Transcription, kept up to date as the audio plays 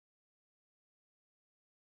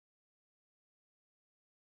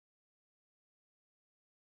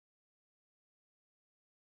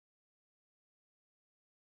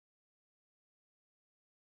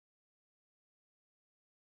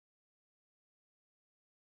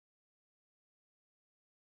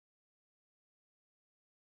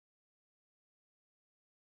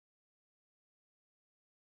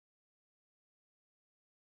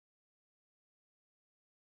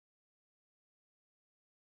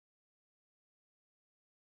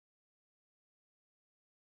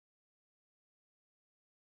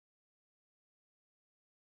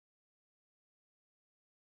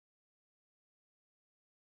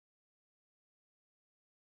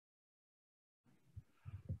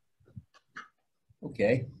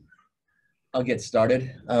Okay, I'll get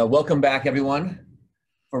started. Welcome back, everyone.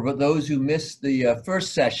 For those who missed the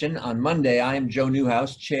first session on Monday, I am Joe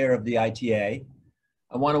Newhouse, chair of the ITA.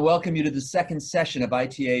 I want to welcome you to the second session of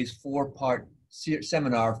ITA's four-part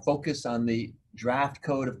seminar focused on the draft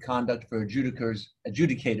code of conduct for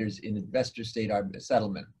adjudicators in investor-state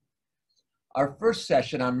settlement. Our first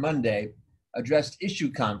session on Monday addressed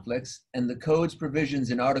issue conflicts and the code's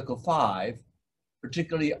provisions in Article 5,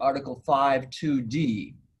 particularly Article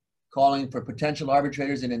 5.2d, calling for potential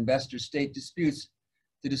arbitrators in investor-state disputes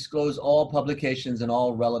to disclose all publications and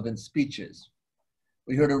all relevant speeches.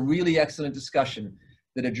 We heard a really excellent discussion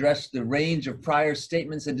that addressed the range of prior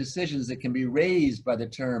statements and decisions that can be raised by the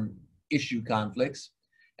term issue conflicts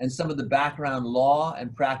and some of the background law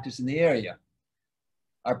and practice in the area.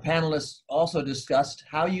 Our panelists also discussed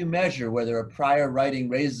how you measure whether a prior writing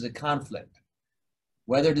raises a conflict,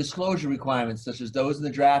 whether disclosure requirements such as those in the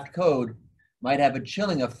draft code might have a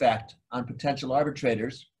chilling effect on potential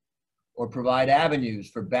arbitrators or provide avenues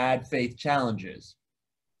for bad faith challenges.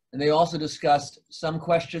 And they also discussed some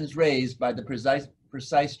questions raised by the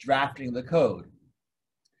precise drafting of the code.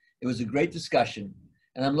 It was a great discussion,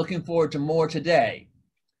 and I'm looking forward to more today.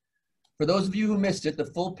 For those of you who missed it, the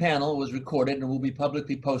full panel was recorded and will be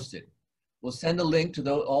publicly posted. We'll send a link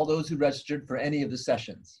to all those who registered for any of the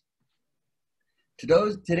sessions.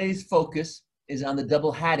 Today's focus is on the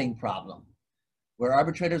double hatting problem, where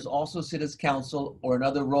arbitrators also sit as counsel or in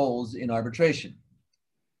other roles in arbitration.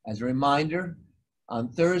 As a reminder, on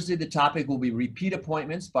Thursday, the topic will be repeat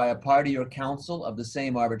appointments by a party or counsel of the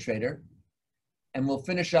same arbitrator, and we'll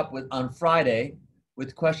finish up on Friday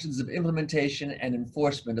with questions of implementation and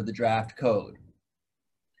enforcement of the draft code.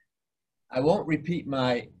 I won't repeat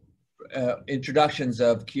my introductions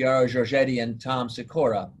of Chiara Giorgetti and Tom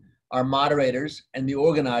Sikora, our moderators and the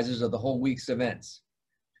organizers of the whole week's events.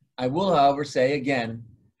 I will, however, say again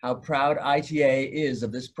how proud ITA is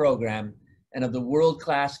of this program and of the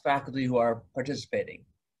world-class faculty who are participating.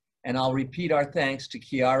 And I'll repeat our thanks to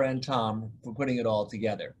Chiara and Tom for putting it all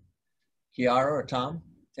together. Chiara or Tom,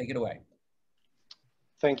 take it away.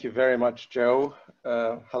 Thank you very much, Joe.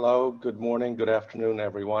 Hello, good morning, good afternoon,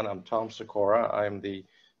 everyone. I'm Tom Sikora. I'm the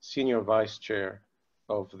Senior Vice Chair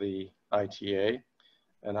of the ITA,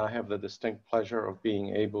 and I have the distinct pleasure of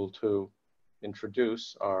being able to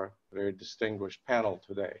introduce our very distinguished panel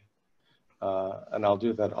today. And I'll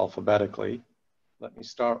do that alphabetically. Let me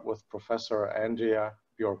start with Professor Andrea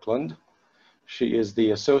Bjorklund. She is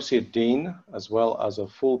the Associate Dean, as well as a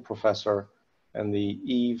full professor and the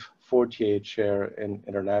Yves Fortier Chair in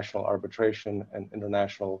International Arbitration and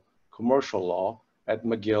International Commercial Law at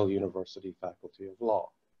McGill University Faculty of Law.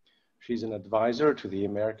 She's an advisor to the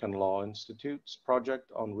American Law Institute's project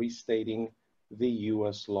on restating the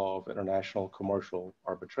U.S. law of international commercial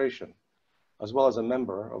arbitration, as well as a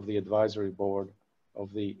member of the advisory board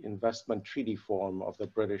of the Investment Treaty Forum of the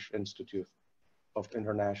British Institute of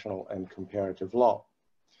International and Comparative Law.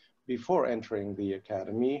 Before entering the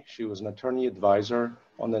academy, she was an attorney advisor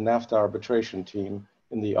on the NAFTA arbitration team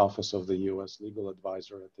in the Office of the U.S. Legal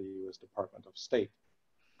Advisor at the U.S. Department of State.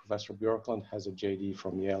 Professor Bjorklund has a JD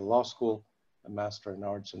from Yale Law School, a Master in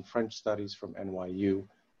Arts and French Studies from NYU,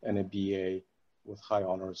 and a BA with high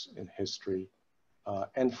honors in history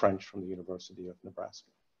and French from the University of Nebraska.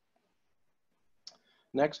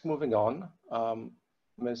 Next, moving on,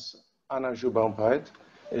 Ms. Anna Joubin-Brett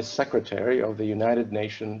is Secretary of the United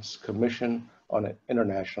Nations Commission on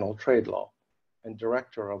International Trade Law and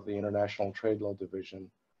Director of the International Trade Law Division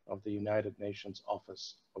of the United Nations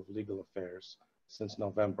Office of Legal Affairs since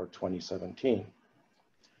November 2017.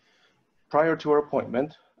 Prior to her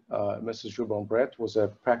appointment, Mrs. Joubin-Brett was a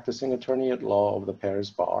practicing attorney at law of the Paris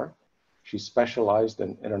Bar. She specialized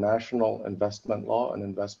in international investment law and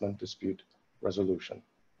investment dispute resolution.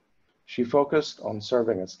 She focused on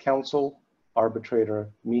serving as counsel, arbitrator,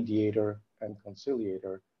 mediator, and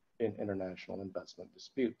conciliator in international investment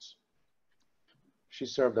disputes. She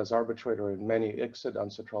served as arbitrator in many ICSID,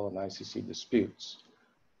 UNCITRAL, and ICC disputes.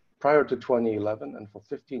 Prior to 2011 and for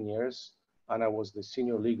 15 years, Anna was the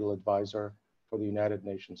senior legal advisor for the United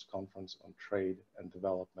Nations Conference on Trade and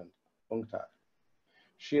Development, UNCTAD.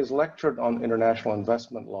 She has lectured on international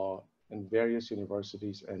investment law in various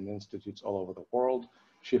universities and institutes all over the world.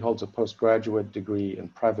 She holds a postgraduate degree in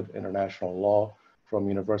private international law from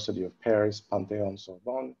University of Paris,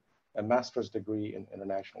 Panthéon-Sorbonne, a master's degree in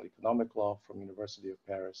international economic law from University of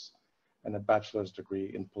Paris, and a bachelor's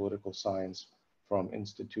degree in political science from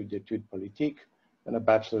Institut d'études politiques, and a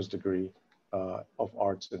bachelor's degree of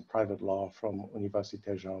arts in private law from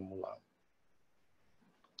Université Jean Moulin.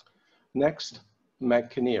 Next, Meg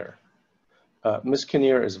Kinnear. Ms.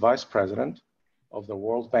 Kinnear is Vice President of the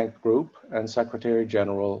World Bank Group and Secretary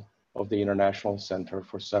General of the International Center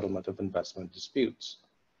for Settlement of Investment Disputes.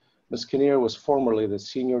 Ms. Kinnear was formerly the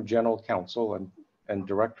Senior General Counsel and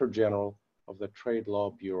Director General of the Trade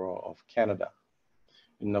Law Bureau of Canada.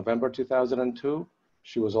 In November 2002,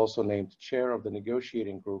 she was also named Chair of the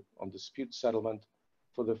Negotiating Group on Dispute Settlement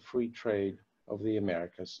for the Free Trade of the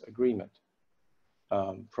Americas Agreement.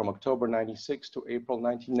 From October 96 to April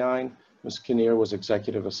 99, Ms. Kinnear was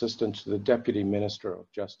Executive Assistant to the Deputy Minister of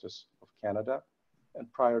Justice of Canada, and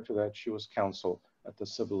prior to that, she was counsel at the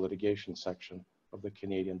Civil Litigation Section of the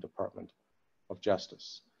Canadian Department of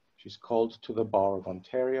Justice. She's called to the Bar of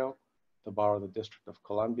Ontario, the Bar of the District of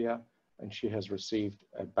Columbia, and she has received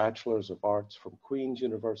a Bachelor's of Arts from Queen's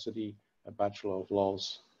University, a Bachelor of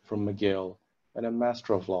Laws from McGill, and a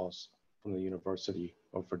Master of Laws from the University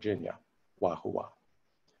of Virginia, Wahoo.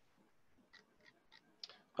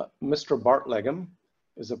 Mr. Bart Legum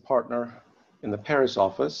is a partner in the Paris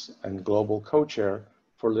office and global co-chair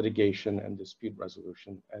for litigation and dispute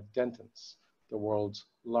resolution at Dentons, the world's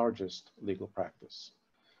largest legal practice.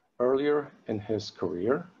 Earlier in his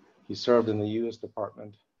career, he served in the U.S.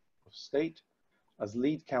 Department of State as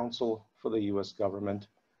lead counsel for the U.S. government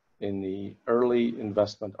in the early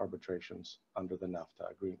investment arbitrations under the NAFTA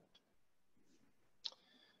agreement.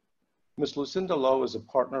 Ms. Lucinda Lowe is a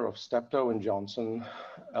partner of Steptoe & Johnson,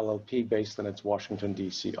 LLP, based in its Washington,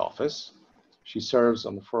 D.C. office. She serves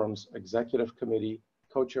on the firm's executive committee,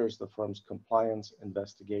 co-chairs the firm's compliance,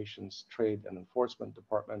 investigations, trade and enforcement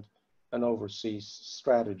department, and oversees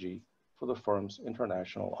strategy for the firm's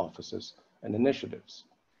international offices and initiatives.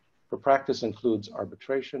 Her practice includes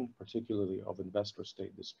arbitration, particularly of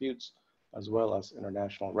investor-state disputes, as well as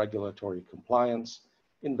international regulatory compliance,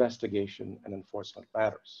 investigation, and enforcement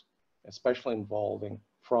matters, especially involving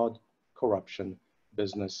fraud, corruption,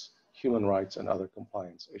 business, human rights, and other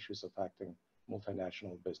compliance issues affecting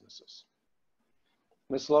multinational businesses.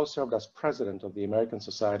 Ms. Lowe served as president of the American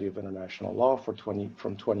Society of International Law from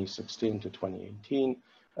 2016 to 2018,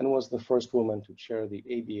 and was the first woman to chair the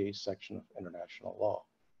ABA section of international law.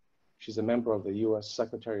 She's a member of the U.S.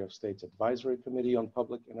 Secretary of State's Advisory Committee on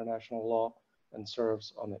Public International Law and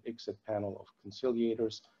serves on the ICSID panel of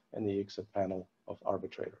conciliators and the ICSID panel of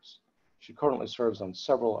arbitrators. She currently serves on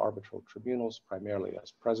several arbitral tribunals, primarily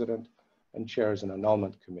as president, and chairs an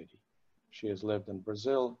annulment committee. She has lived in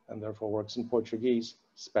Brazil and therefore works in Portuguese,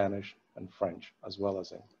 Spanish, and French, as well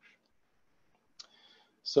as English.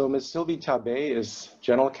 So Ms. Sylvie Tabé is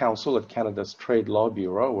General Counsel at Canada's Trade Law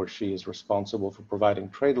Bureau, where she is responsible for providing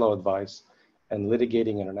trade law advice and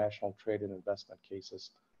litigating international trade and investment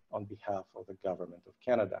cases on behalf of the Government of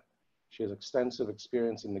Canada. She has extensive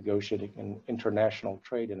experience in negotiating international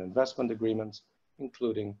trade and investment agreements,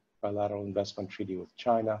 including bilateral investment treaty with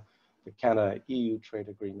China, the Canada-EU trade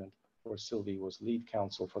agreement, where Sylvie was lead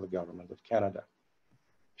counsel for the Government of Canada.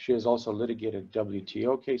 She has also litigated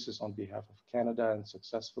WTO cases on behalf of Canada and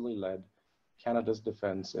successfully led Canada's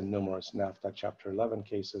defense in numerous NAFTA Chapter 11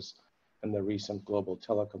 cases and the recent Global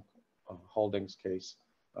Telecom Holdings case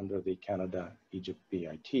under the Canada-Egypt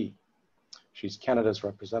BIT. She's Canada's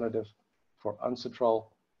representative for UNCITRAL,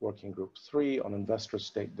 Working Group 3 on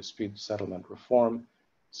Investor-State Dispute Settlement Reform.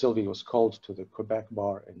 Sylvie was called to the Quebec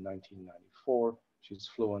Bar in 1994. She's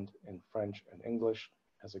fluent in French and English,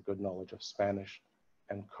 has a good knowledge of Spanish,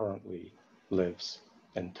 and currently lives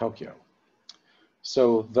in Tokyo.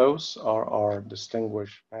 So those are our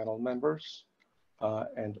distinguished panel members,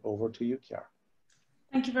 and over to you, Chiara.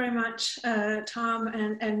 Thank you very much, Tom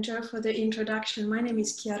and Joe, for the introduction. My name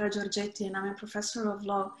is Chiara Giorgetti, and I'm a professor of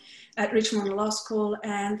law at Richmond Law School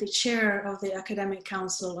and the chair of the Academic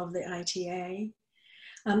Council of the ITA.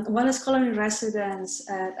 While a scholar in residence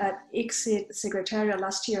at ICSID Secretariat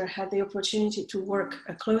last year, had the opportunity to work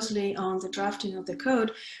closely on the drafting of the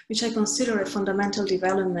code, which I consider a fundamental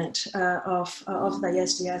development of the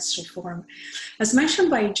ISDS reform. As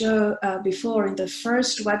mentioned by Joe before, in the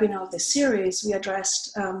first webinar of the series, we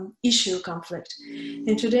addressed issue conflict.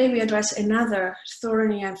 And today we address another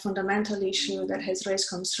thorny and fundamental issue that has raised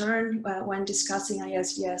concern when discussing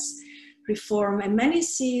ISDS reform, and many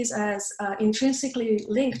see it as intrinsically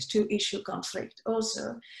linked to issue conflict,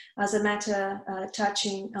 also as a matter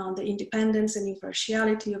touching on the independence and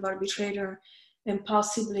impartiality of arbitrator and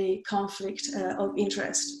possibly conflict of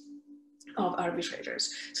interest of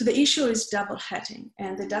arbitrators. So the issue is double hatting,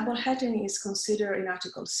 and the double hatting is considered in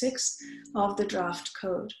Article 6 of the draft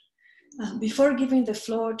code. Before giving the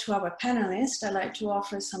floor to our panelists, I'd like to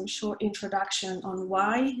offer some short introduction on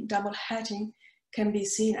why double hatting can be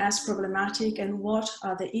seen as problematic and what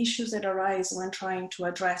are the issues that arise when trying to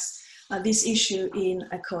address this issue in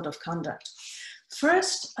a code of conduct.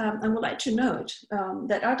 First, I would like to note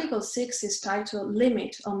that Article 6 is titled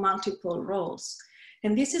Limit on Multiple Roles.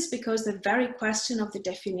 And this is because the very question of the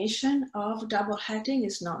definition of double hatting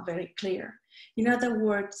is not very clear. In other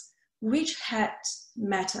words, which hats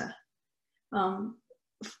matter?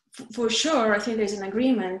 For sure, I think there's an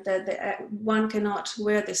agreement that one cannot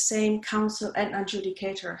wear the same counsel and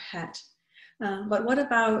adjudicator hat. But what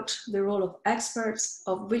about the role of experts,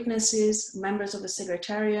 of witnesses, members of the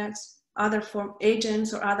secretariats, other form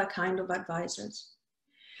agents or other kind of advisors?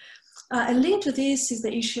 A link to this is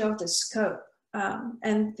the issue of the scope.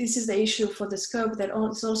 And this is the issue for the scope that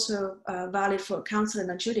is also valid for counsel and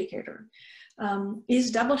adjudicator.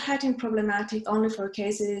 Is double hatting problematic only for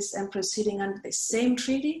cases and proceeding under the same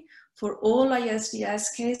treaty for all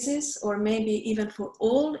ISDS cases, or maybe even for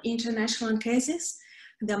all international cases?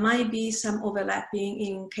 There might be some overlapping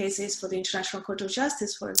in cases for the International Court of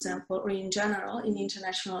Justice, for example, or in general in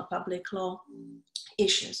international public law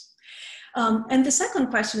issues. And the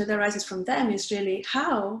second question that arises from them is really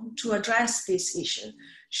how to address this issue.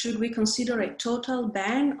 Should we consider a total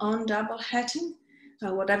ban on double hatting?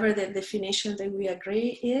 Whatever the definition that we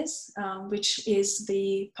agree is, which is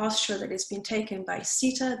the posture that has been taken by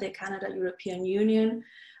CETA, the Canada-European Union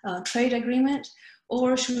trade agreement,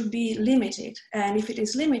 or should it be limited? And if it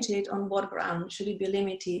is limited, on what ground? Should it be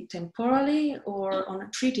limited temporally or on a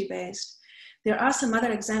treaty-based? There are some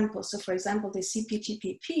other examples. So for example, the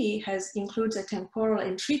CPTPP includes a temporal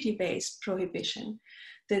and treaty-based prohibition.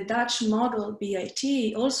 The Dutch model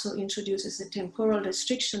BIT also introduces a temporal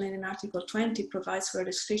restriction, and in Article 20 provides for a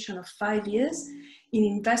restriction of 5 years in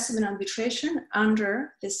investment arbitration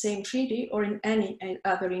under the same treaty or in any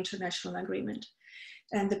other international agreement.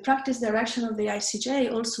 And the practice direction of the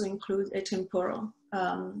ICJ also includes a temporal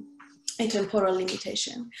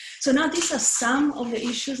limitation. So now these are some of the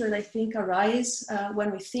issues that I think arise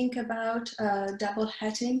when we think about double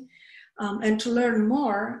hatting. And to learn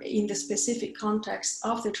more in the specific context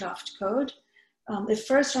of the draft code, the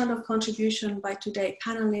first round of contribution by today's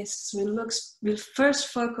panelists will first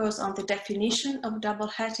focus on the definition of double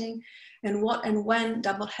hatting and what and when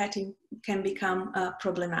double hatting can become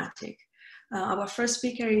problematic. Our first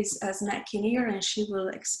speaker is Asnat Kinnear, and she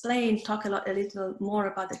will talk a little more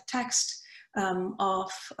about the text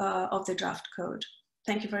of the draft code.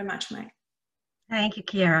 Thank you very much, Meg. Thank you,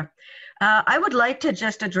 Chiara. I would like to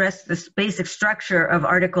just address this basic structure of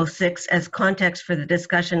Article 6 as context for the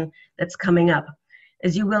discussion that's coming up.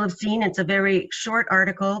 As you will have seen, it's a very short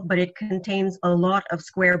article, but it contains a lot of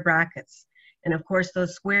square brackets. And of course,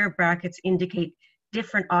 those square brackets indicate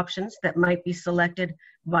different options that might be selected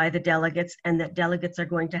by the delegates and that delegates are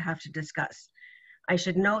going to have to discuss. I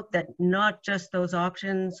should note that not just those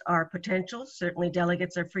options are potential. Certainly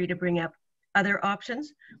delegates are free to bring up other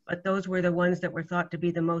options, but those were the ones that were thought to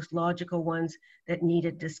be the most logical ones that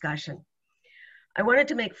needed discussion. I wanted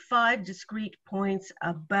to make 5 discrete points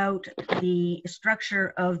about the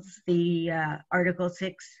structure of the Article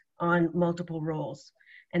 6 on multiple roles.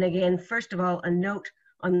 And again, first of all, a note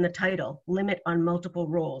on the title, Limit on Multiple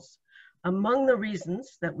Roles. Among the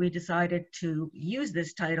reasons that we decided to use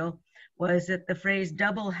this title was that the phrase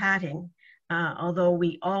double hatting, although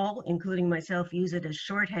we all, including myself, use it as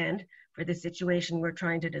shorthand for the situation we're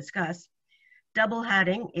trying to discuss, double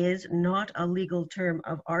hatting is not a legal term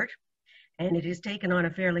of art, and it is taken on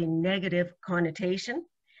a fairly negative connotation.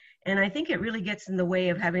 And I think it really gets in the way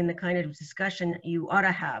of having the kind of discussion you ought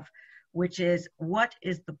to have, which is what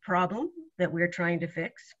is the problem that we're trying to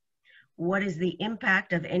fix? What is the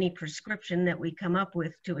impact of any prescription that we come up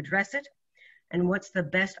with to address it? And what's the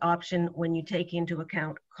best option when you take into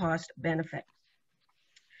account cost benefit?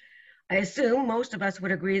 I assume most of us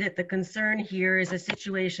would agree that the concern here is a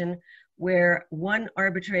situation where one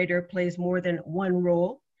arbitrator plays more than one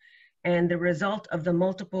role, and the result of the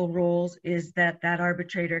multiple roles is that that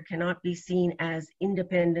arbitrator cannot be seen as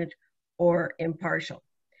independent or impartial.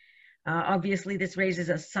 Obviously, this raises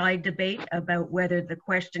a side debate about whether the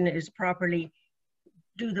question is properly,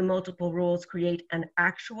 do the multiple roles create an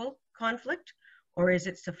actual conflict, or is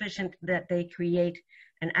it sufficient that they create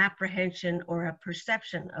an apprehension or a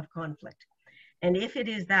perception of conflict? And if it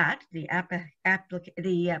is that, the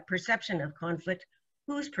perception of conflict,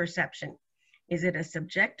 whose perception? Is it a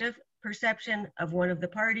subjective perception of one of the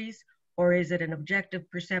parties, or is it an objective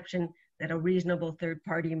perception that a reasonable third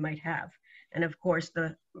party might have? And of course,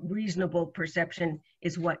 the reasonable perception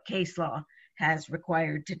is what case law has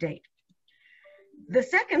required to date. The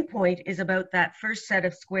second point is about that first set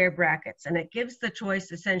of square brackets, and it gives the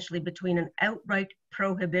choice essentially between an outright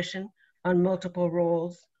prohibition on multiple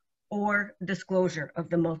roles or disclosure of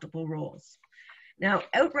the multiple roles. Now,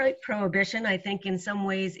 outright prohibition, I think in some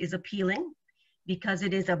ways is appealing. because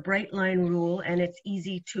it is a bright line rule and it's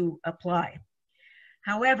easy to apply.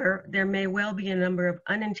 However, there may well be a number of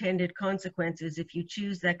unintended consequences if you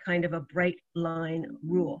choose that kind of a bright line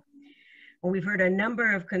rule. Well, we've heard a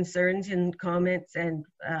number of concerns in comments and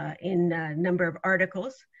in a number of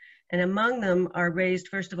articles, and among them are raised,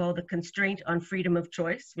 first of all, the constraint on freedom of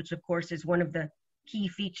choice, which of course is one of the key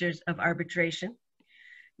features of arbitration.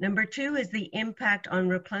 Number two is the impact on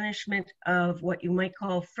replenishment of what you might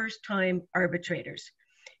call first-time arbitrators.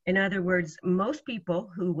 In other words, most people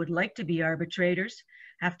who would like to be arbitrators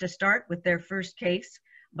have to start with their first case,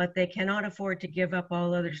 but they cannot afford to give up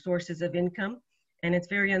all other sources of income, and it's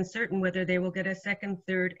very uncertain whether they will get a second,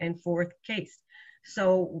 third, and fourth case.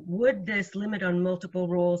 So would this limit on multiple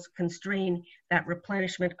roles constrain that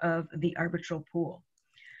replenishment of the arbitral pool?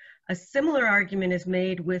 A similar argument is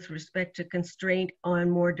made with respect to constraint on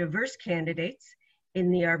more diverse candidates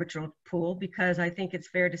in the arbitral pool, because I think it's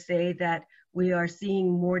fair to say that we are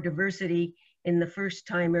seeing more diversity in the first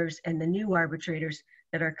timers and the new arbitrators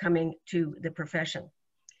that are coming to the profession.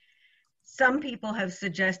 Some people have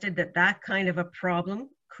suggested that that kind of a problem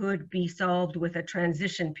could be solved with a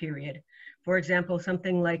transition period. For example,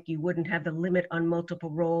 something like you wouldn't have the limit on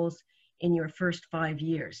multiple roles in your first 5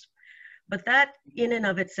 years. But that in and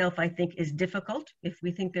of itself, I think, is difficult. If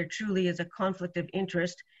we think there truly is a conflict of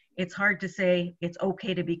interest, it's hard to say it's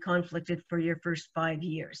okay to be conflicted for your first 5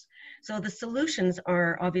 years. So the solutions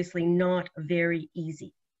are obviously not very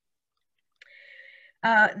easy.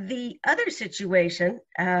 The other situation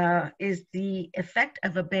is the effect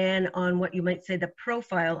of a ban on what you might say the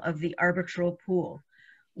profile of the arbitral pool.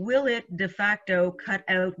 Will it de facto cut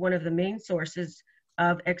out one of the main sources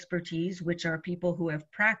of expertise, which are people who have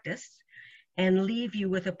practiced, and leave you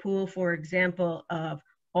with a pool, for example, of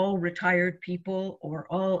all retired people or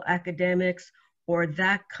all academics or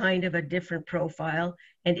that kind of a different profile?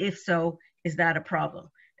 And if so, is that a problem?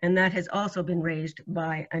 And that has also been raised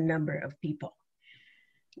by a number of people.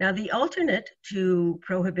 Now, the alternate to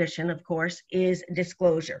prohibition, of course, is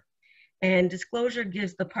disclosure. And disclosure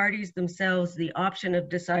gives the parties themselves the option of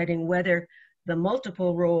deciding whether the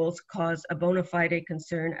multiple roles cause a bona fide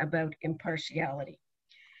concern about impartiality.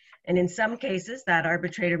 And in some cases, that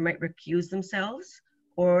arbitrator might recuse themselves,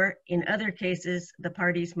 or in other cases, the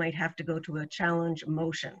parties might have to go to a challenge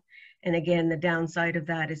motion. And again, the downside of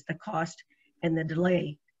that is the cost and the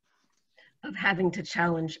delay of having to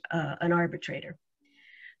challenge an arbitrator.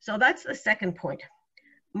 So that's the second point.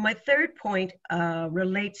 My third point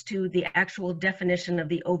relates to the actual definition of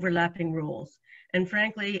the overlapping roles, and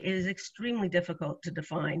frankly is extremely difficult to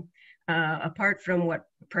define, apart from what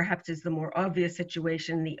perhaps is the more obvious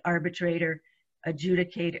situation, the arbitrator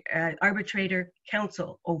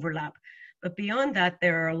counsel overlap. But beyond that,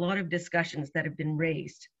 there are a lot of discussions that have been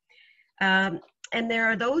raised. And there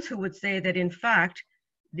are those who would say that in fact,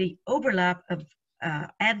 the overlap of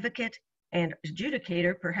advocate and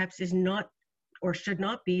adjudicator perhaps is not or should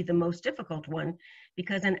not be the most difficult one,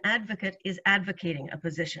 because an advocate is advocating a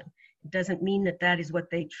position. It doesn't mean that that is what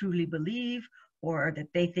they truly believe or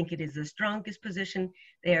that they think it is the strongest position.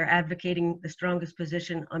 They are advocating the strongest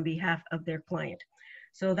position on behalf of their client.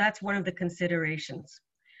 So that's one of the considerations.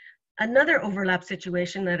 Another overlap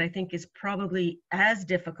situation that I think is probably as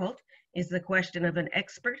difficult is the question of an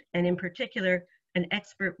expert, and in particular, an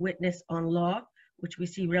expert witness on law, which we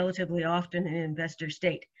see relatively often in investor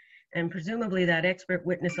state. And presumably that expert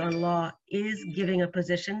witness on law is giving a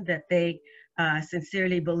position that they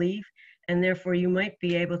sincerely believe, and therefore you might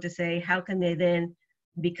be able to say, how can they then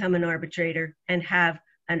become an arbitrator and have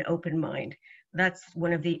an open mind? That's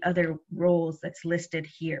one of the other roles that's listed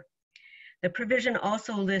here. The provision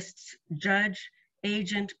also lists judge,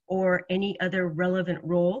 agent, or any other relevant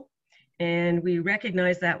role. And we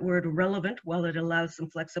recognize that word relevant, while it allows some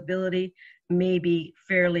flexibility, may be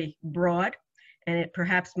fairly broad, and it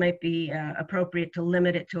perhaps might be appropriate to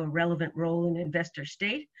limit it to a relevant role in investor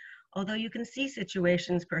state, although you can see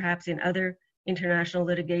situations perhaps in other international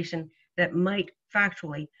litigation that might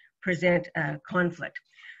factually present a conflict.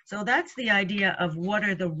 So that's the idea of what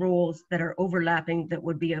are the roles that are overlapping that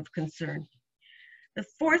would be of concern. The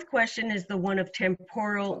fourth question is the one of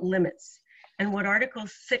temporal limits. And what Article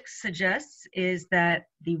 6 suggests is that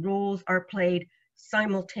the roles are played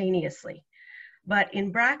simultaneously. But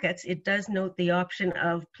in brackets, it does note the option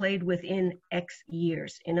of played within X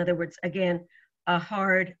years. In other words, again, a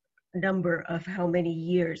hard number of how many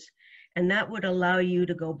years. And that would allow you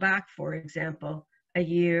to go back, for example, a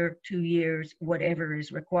year, 2 years, whatever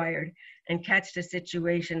is required, and catch the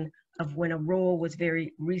situation of when a role was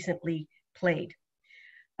very recently played.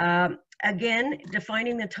 Again,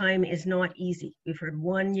 defining the time is not easy. We've heard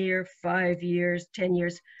 1 year, 5 years, 10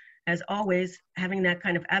 years. As always, having that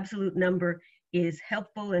kind of absolute number is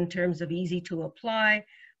helpful in terms of easy to apply,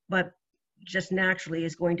 but just naturally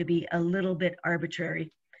is going to be a little bit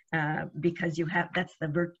arbitrary because you have, that's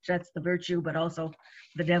the virtue, but also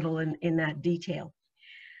the devil in that detail.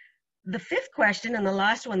 The fifth question, and the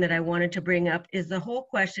last one that I wanted to bring up, is the whole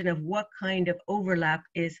question of what kind of overlap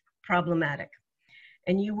is problematic.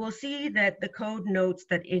 And you will see that the code notes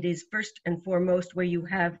that it is first and foremost where you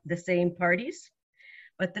have the same parties.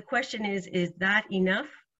 But the question is that enough?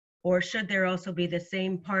 Or should there also be the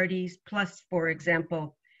same parties plus, for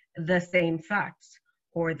example, the same facts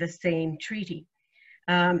or the same treaty?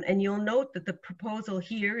 And you'll note that the proposal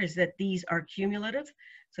here is that these are cumulative.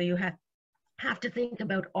 So you have to think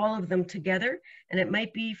about all of them together. And it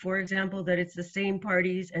might be, for example, that it's the same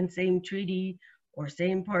parties and same treaty, or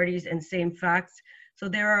same parties and same facts. So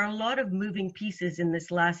there are a lot of moving pieces in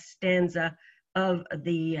this last stanza of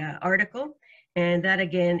the article. And that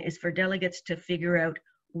again is for delegates to figure out,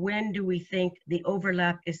 when do we think the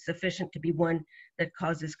overlap is sufficient to be one that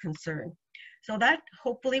causes concern? So that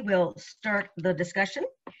hopefully will start the discussion,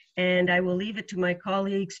 and I will leave it to my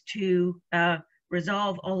colleagues to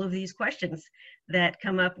resolve all of these questions that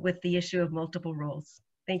come up with the issue of multiple roles.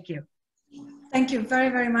 Thank you. Thank you very,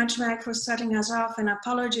 very much, Meg, for starting us off, and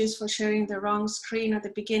apologies for sharing the wrong screen at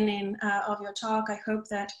the beginning of your talk. I hope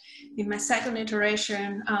that in my second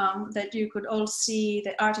iteration that you could all see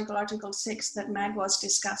the Article 6 that Meg was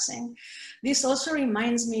discussing. This also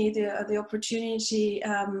reminds me the opportunity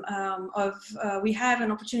we have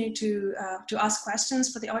an opportunity to ask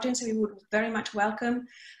questions for the audience. We would very much welcome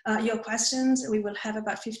your questions. We will have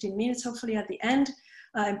about 15 minutes, hopefully, at the end.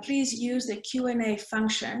 And please use the Q&A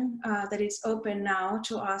function that is open now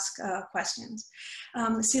to ask questions.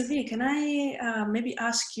 Sylvie, can I maybe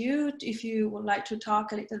ask you if you would like to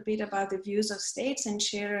talk a little bit about the views of states and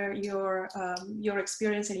share your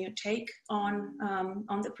experience and your take on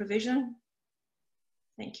the provision?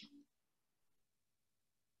 Thank you.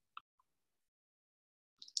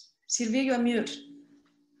 Sylvie, you're mute.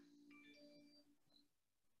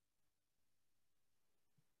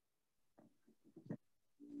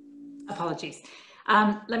 Apologies.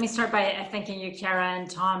 Let me start by thanking you, Chiara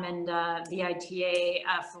and Tom and the ITA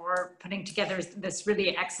for putting together this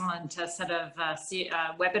really excellent set of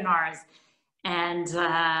webinars. And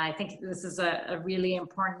I think this is a really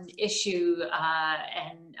important issue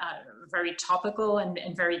and very topical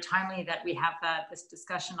and very timely that we have this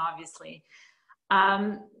discussion, obviously.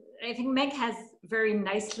 I think Meg has very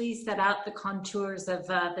nicely set out the contours of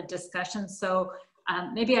the discussion. So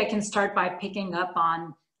maybe I can start by picking up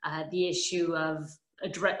on the issue of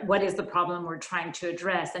what is the problem we're trying to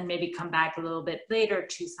address, and maybe come back a little bit later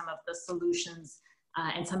to some of the solutions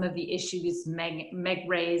and some of the issues Meg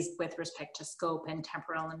raised with respect to scope and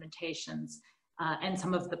temporal limitations and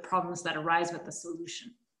some of the problems that arise with the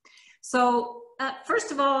solution. So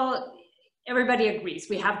first of all, everybody agrees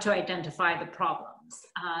we have to identify the problems.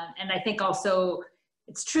 And I think also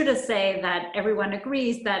it's true to say that everyone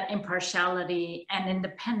agrees that impartiality and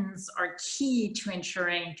independence are key to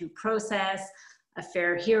ensuring due process, a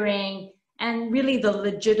fair hearing, and really the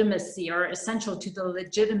legitimacy, or essential to the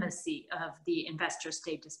legitimacy of the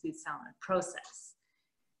investor-state dispute settlement process.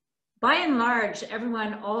 By and large,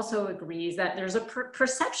 everyone also agrees that there's a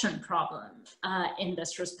perception problem in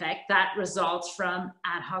this respect that results from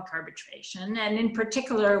ad hoc arbitration, and in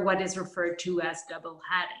particular, what is referred to as double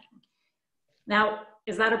hatting. Now,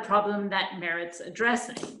 is that a problem that merits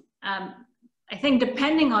addressing? I think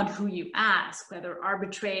depending on who you ask, whether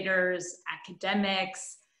arbitrators,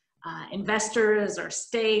 academics, investors, or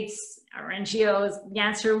states, or NGOs, the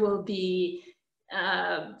answer will be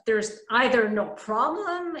there's either no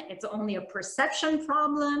problem, it's only a perception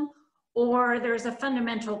problem, or there's a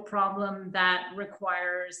fundamental problem that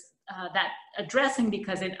requires that addressing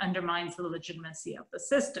because it undermines the legitimacy of the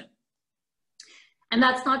system. And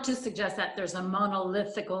that's not to suggest that there's a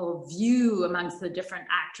monolithical view amongst the different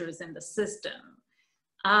actors in the system.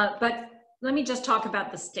 But let me just talk about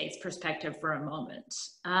the state's perspective for a moment.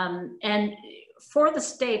 And for the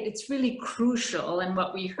state, it's really crucial, and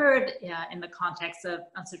what we heard in the context of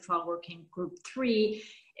UNCITRAL Working Group 3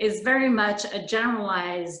 is very much a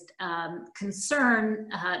generalized concern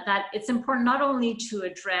that it's important not only to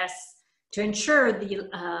ensure the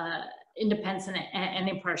independence and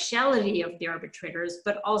impartiality of the arbitrators,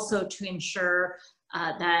 but also to ensure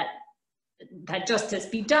that justice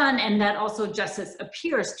be done, and that also justice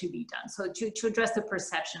appears to be done. So to address the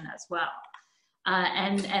perception as well.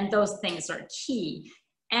 And those things are key.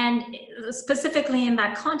 And specifically in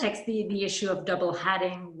that context, the issue of double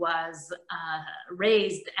hatting was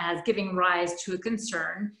raised as giving rise to a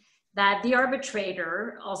concern that the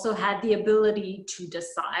arbitrator also had the ability to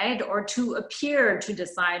decide or to appear to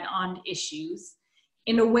decide on issues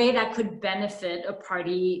in a way that could benefit a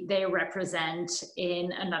party they represent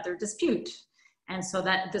in another dispute. And so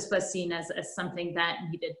that this was seen as something that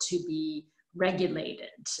needed to be regulated,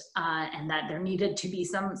 and that there needed to be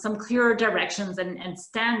some clearer directions and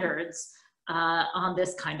standards on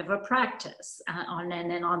this kind of a practice,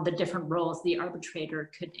 and on the different roles the arbitrator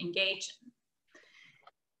could engage in.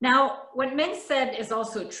 Now, what Ming said is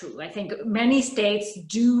also true. I think many states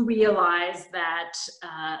do realize that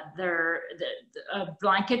a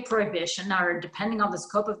blanket prohibition, or depending on the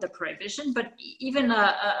scope of the prohibition, but even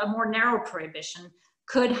a more narrow prohibition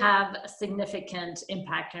could have a significant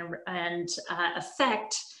impact and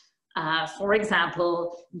affect, for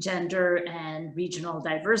example, gender and regional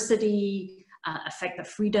diversity, affect the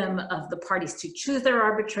freedom of the parties to choose their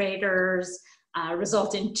arbitrators,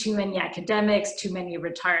 result in too many academics, too many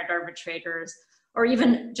retired arbitrators, or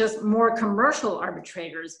even just more commercial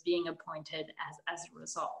arbitrators being appointed as a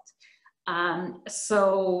result.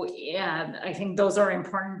 So yeah, I think those are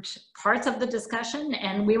important parts of the discussion,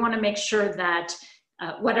 and we want to make sure that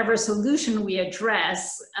whatever solution we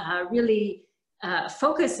address really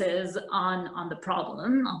focuses on the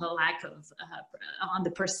problem, on the lack of, on the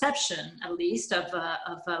perception, at least, of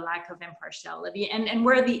a lack of impartiality, and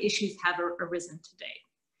where the issues have arisen today.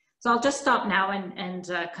 So I'll just stop now and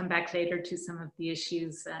come back later to some of the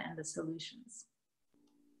issues and the solutions.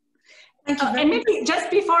 Thank you. And maybe just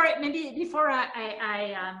before I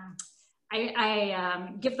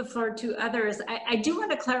give the floor to others, I do want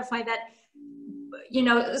to clarify that, you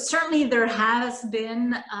know, certainly there has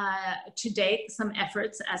been to date some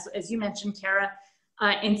efforts, as you mentioned, Kara,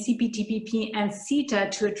 in CPTPP and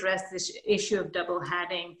CETA to address this issue of double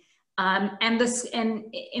hatting. And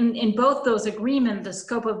in both those agreements, the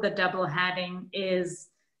scope of the double hatting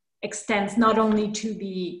extends not only to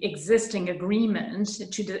the existing agreement,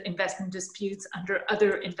 to the investment disputes under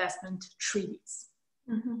other investment treaties.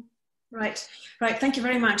 Mm-hmm. Right. Thank you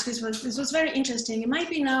very much. This was very interesting. It might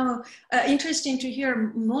be now interesting to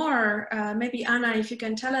hear more. Maybe Anna, if you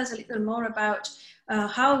can tell us a little more about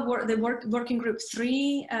how working group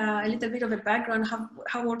 3, a little bit of a background,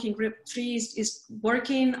 how working group 3 is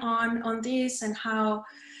working on this, and how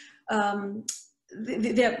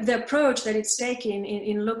the approach that it's taking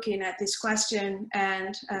in looking at this question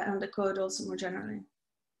and on the code also more generally.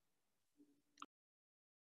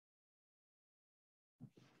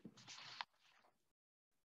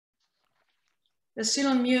 You're still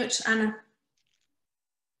on mute, Anna.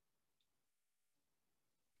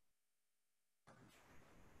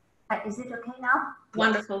 Is it okay now?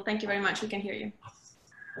 Wonderful, thank you very much. We can hear you.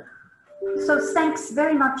 So thanks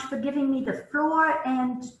very much for giving me the floor,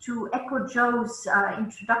 and to echo Joe's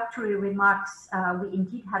introductory remarks, we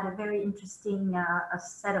indeed had a very interesting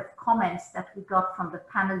set of comments that we got from the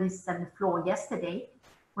panelists and the floor yesterday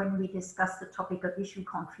when we discussed the topic of issue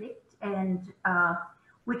conflict, and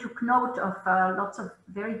we took note of lots of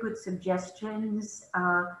very good suggestions,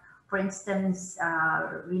 for instance,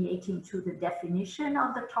 relating to the definition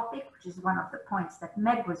of the topic, which is one of the points that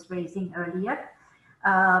Meg was raising earlier.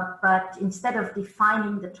 But instead of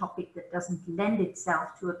defining the topic that doesn't lend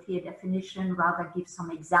itself to a clear definition, rather give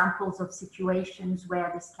some examples of situations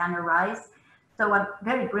where this can arise. So I'm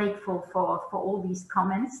very grateful for all these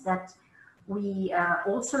comments that we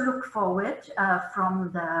also look forward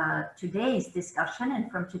from today's discussion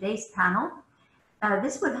and from today's panel.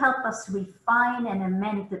 This will help us refine and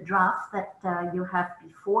amend the draft that you have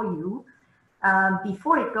before you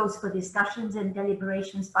before it goes for discussions and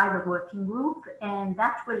deliberations by the working group, and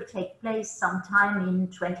that will take place sometime in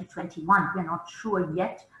 2021. We're not sure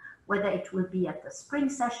yet whether it will be at the spring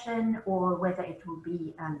session or whether it will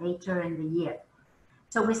be later in the year.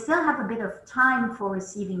 So we still have a bit of time for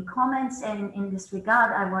receiving comments, and in this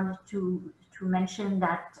regard, I wanted to mention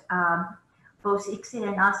that both ICSID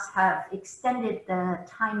and us have extended the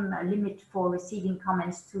time limit for receiving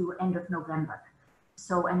comments to end of November.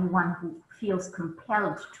 So anyone who feels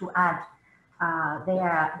compelled to add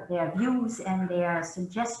their views and their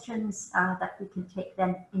suggestions, that we can take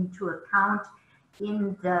them into account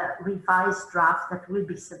in the revised draft that will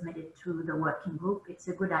be submitted to the working group. It's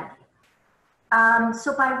a good idea.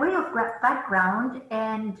 So by way of background,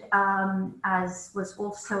 and as was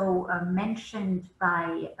also mentioned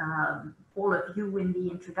by all of you in the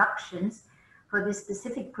introductions for this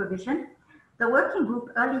specific provision, the working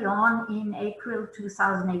group early on in April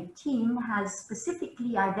 2018 has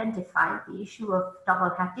specifically identified the issue of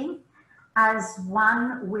double hatting as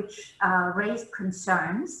one which raised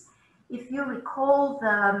concerns If you recall,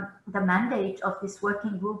 the mandate of this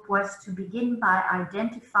working group was to begin by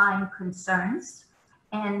identifying concerns,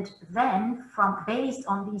 and then based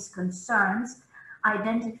on these concerns,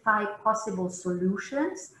 identify possible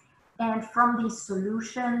solutions, and from these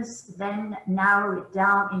solutions then narrow it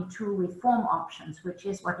down into reform options, which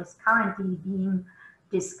is what is currently being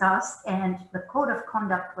discussed. And the code of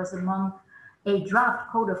conduct was a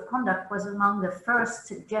draft code of conduct was among the first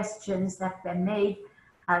suggestions that were made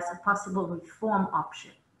as a possible reform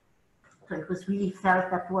option. So it was really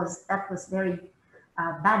felt that was very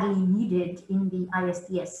badly needed in the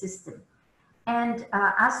ISDS system. And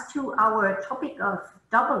as to our topic of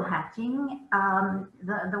double hatting,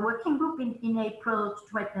 the working group in April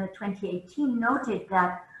 2018 noted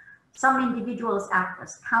that some individuals act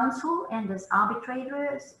as counsel and as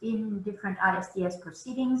arbitrators in different ISDS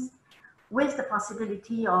proceedings, with the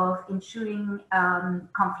possibility of ensuring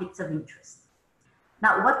conflicts of interest.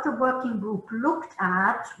 Now, what the working group looked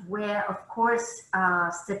at were, of course,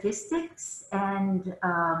 statistics and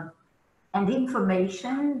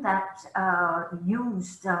information that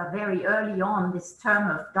used very early on this term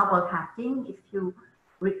of double hatting. If you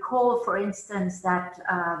recall, for instance, that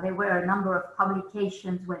there were a number of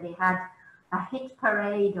publications where they had a hit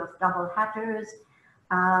parade of double hatters.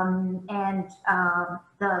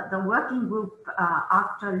 The working group,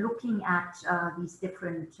 after looking at these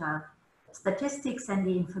different statistics and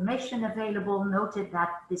the information available, noted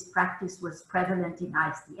that this practice was prevalent in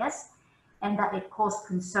ISDS and that it caused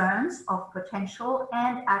concerns of potential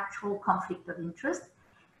and actual conflict of interest,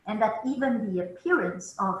 and that even the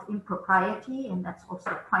appearance of impropriety, and that's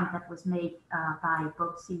also a point that was made by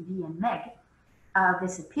both Sylvie and Meg,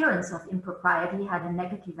 this appearance of impropriety had a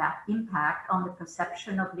negative impact on the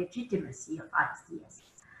perception of legitimacy of ISDS.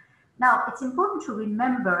 Now, it's important to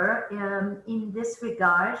remember in this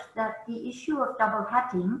regard that the issue of double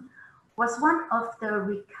hatting was one of the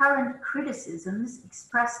recurrent criticisms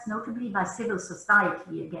expressed notably by civil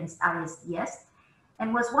society against ISDS,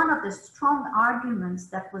 and was one of the strong arguments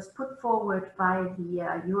that was put forward by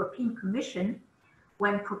the European Commission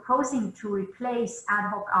when proposing to replace ad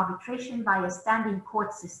hoc arbitration by a standing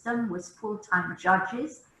court system with full-time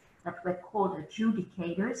judges that were called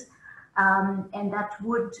adjudicators, and that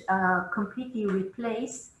would completely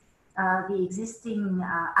replace the existing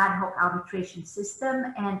ad hoc arbitration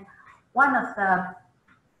system. And one of the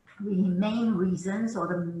really main reasons, or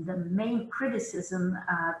the main criticism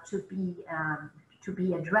to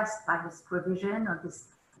be addressed by this provision or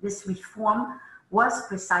this reform was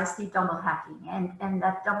precisely double hatting, and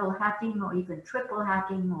that double hatting or even triple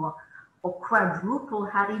hatting or quadruple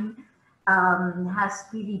hatting has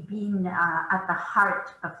really been at the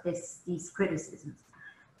heart of these criticisms.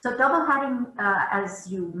 So double hatting, as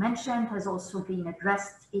you mentioned, has also been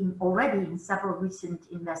addressed already in several recent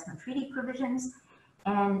investment treaty provisions.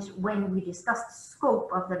 And when we discuss the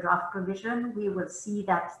scope of the draft provision, we will see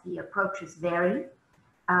that the approaches vary,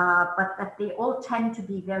 but that they all tend to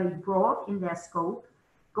be very broad in their scope,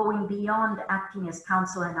 going beyond acting as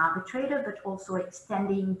counsel and arbitrator, but also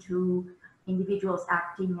extending to individuals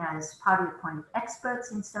acting as party-appointed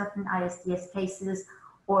experts in certain ISDS cases,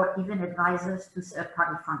 or even advisors to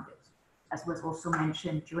third-party funders, as was also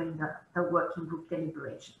mentioned during the working group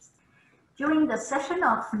deliberations. During the session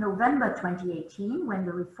of November 2018, when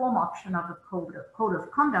the reform option of the code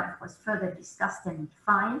of conduct was further discussed and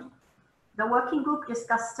defined, the working group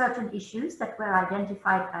discussed certain issues that were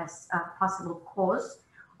identified as a possible cause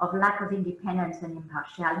of lack of independence and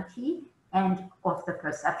impartiality, and of the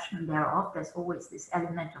perception thereof. There's always this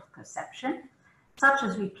element of perception, such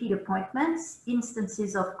as repeat appointments,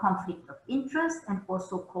 instances of conflict of interest, and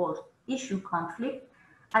also called issue conflict,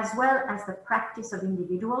 as well as the practice of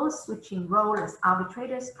individuals switching role as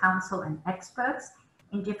arbitrators, counsel, and experts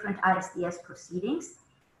in different ISDS proceedings.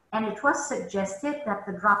 And it was suggested that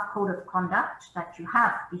the draft code of conduct that you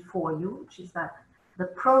have before you, which is the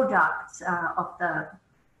product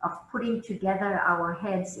of putting together our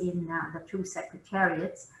heads in the two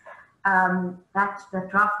secretariats, that the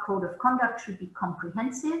draft code of conduct should be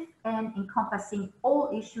comprehensive and encompassing all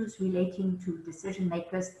issues relating to decision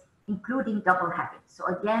makers, including double hatting. So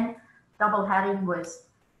again, double hatting was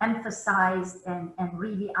emphasized and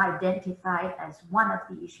really identified as one of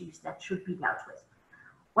the issues that should be dealt with.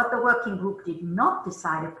 What the working group did not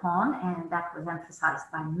decide upon, and that was emphasized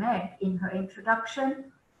by Meg in her introduction,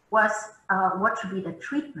 was what should be the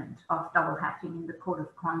treatment of double hatting in the code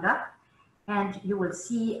of conduct. And you will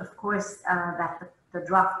see, of course, that the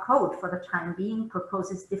draft code for the time being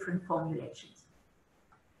proposes different formulations.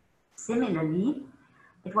 Similarly,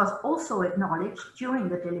 it was also acknowledged during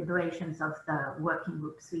the deliberations of the working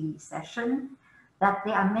group 3 session that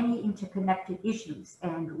there are many interconnected issues.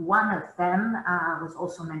 And one of them was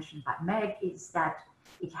also mentioned by Meg, is that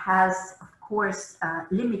it has, of course,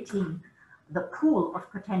 limiting the pool of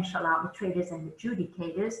potential arbitrators and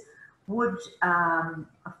adjudicators would,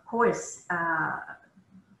 of course,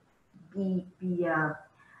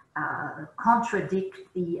 contradict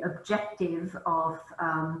the objective of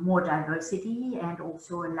more diversity and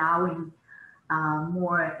also allowing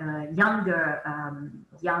more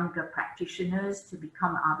younger practitioners to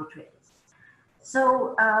become arbitrators.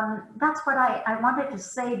 So that's what I wanted to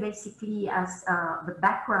say basically as the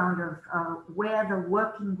background of where the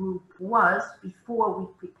working group was before we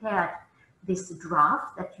prepared this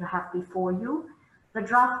draft that you have before you. The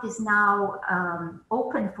draft is now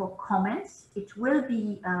open for comments. It will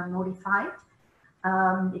be modified.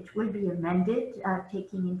 It will be amended,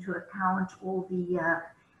 taking into account all the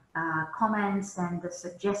comments and the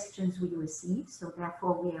suggestions we receive. So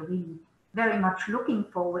therefore, we are really very much looking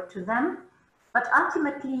forward to them. But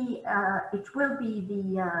ultimately, it will be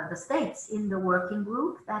the states in the working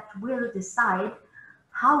group that will decide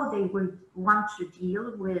how they will want to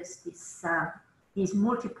deal with this, these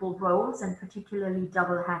multiple roles and particularly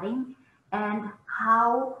double heading, and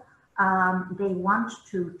how they want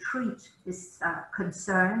to treat this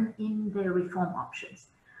concern in the reform options.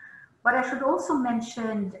 What I should also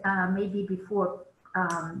mention, maybe before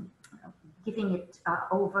giving it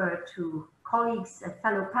over to colleagues and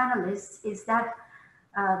fellow panelists, is that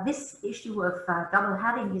this issue of double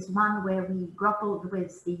heading is one where we grappled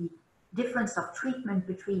with the difference of treatment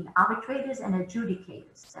between arbitrators and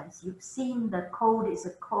adjudicators. As you've seen, the code is a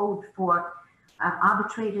code for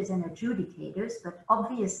arbitrators and adjudicators, but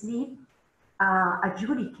obviously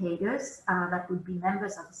adjudicators that would be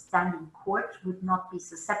members of a standing court would not be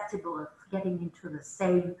susceptible of getting into the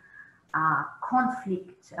same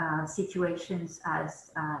conflict situations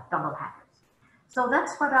as double headers. So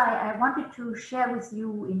that's what I wanted to share with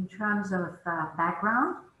you in terms of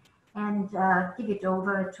background, and give it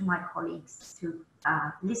over to my colleagues to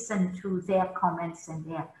listen to their comments and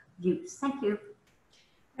their views. Thank you.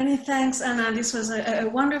 Many thanks, Anna. This was a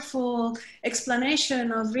wonderful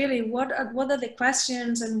explanation of really what are the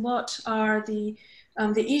questions and what are the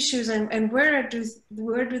issues, and where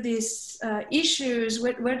do these issues,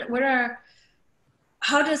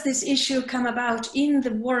 how does this issue come about in the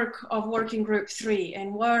work of Working Group 3,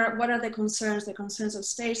 and what are the concerns of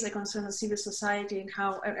states, the concerns of civil society,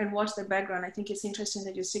 and what's the background? I think it's interesting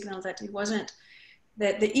that you signaled that it wasn't,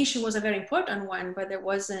 that the issue was a very important one, but there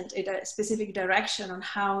wasn't a specific direction on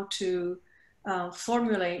how to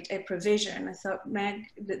formulate a provision. I thought Meg,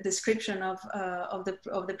 the description of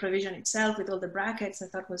the provision itself with all the brackets, I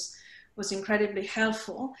thought was incredibly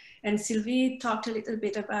helpful. And Sylvie talked a little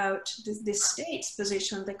bit about the state's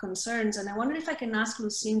position, the concerns, and I wonder if I can ask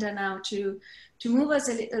Lucinda now to move us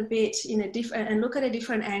a little bit in a different, and look at a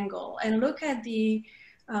different angle, and look at the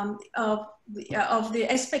of the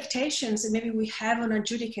expectations that maybe we have on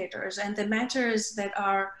adjudicators, and the matters that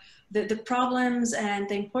are the problems and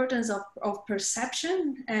the importance of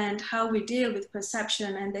perception, and how we deal with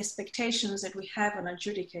perception and the expectations that we have on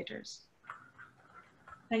adjudicators.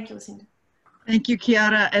 Thank you, Lucinda. Thank you,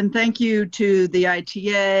 Chiara, and thank you to the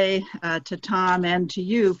ITA, to Tom, and to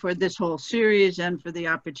you for this whole series and for the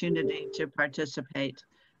opportunity to participate.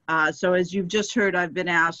 So as you've just heard, I've been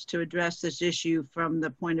asked to address this issue from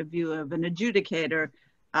the point of view of an adjudicator,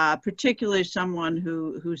 particularly someone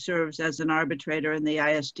who serves as an arbitrator in the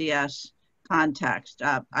ISDS context.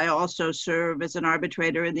 I also serve as an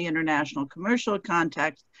arbitrator in the international commercial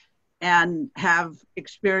context, and have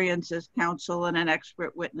experience as counsel and an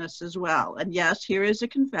expert witness as well. And yes, here is a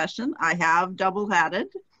confession. I have double-hatted,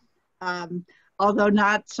 although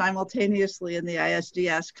not simultaneously in the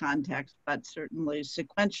ISDS context, but certainly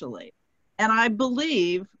sequentially. And I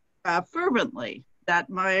believe fervently that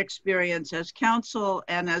my experience as counsel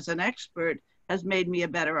and as an expert has made me a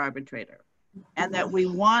better arbitrator, and that we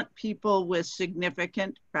want people with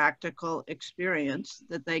significant practical experience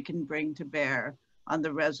that they can bring to bear on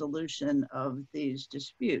the resolution of these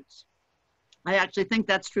disputes. I actually think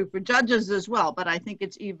that's true for judges as well, but I think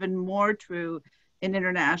it's even more true in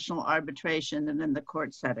international arbitration and in the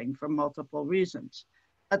court setting for multiple reasons.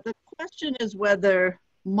 But the question is whether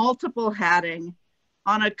multiple hatting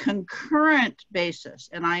on a concurrent basis,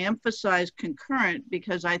 and I emphasize concurrent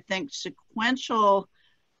because I think sequential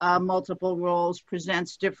multiple roles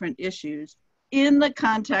presents different issues in the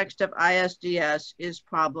context of ISDS is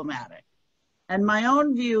problematic. And my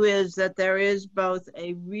own view is that there is both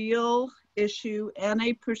a real issue and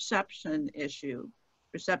a perception issue.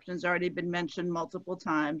 Perception's already been mentioned multiple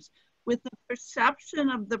times, with the perception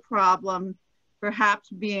of the problem perhaps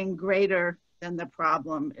being greater than the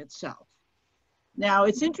problem itself. Now,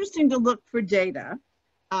 it's interesting to look for data.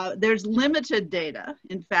 There's limited data,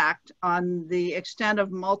 in fact, on the extent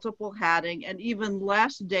of multiple hatting, and even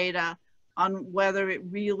less data on whether it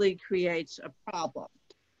really creates a problem.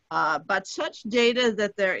 But such data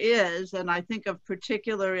that there is, and I think of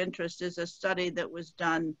particular interest, is a study that was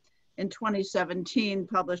done in 2017,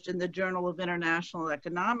 published in the Journal of International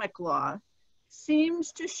Economic Law,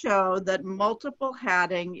 seems to show that multiple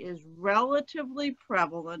hatting is relatively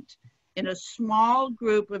prevalent in a small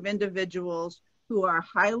group of individuals who are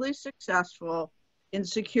highly successful in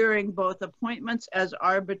securing both appointments as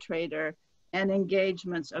arbitrator and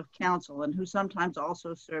engagements of counsel, and who sometimes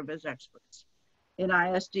also serve as experts in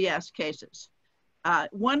ISDS cases.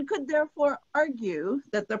 One could therefore argue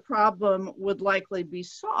that the problem would likely be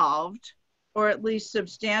solved, or at least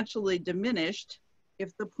substantially diminished,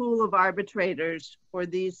 if the pool of arbitrators for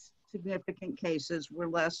these significant cases were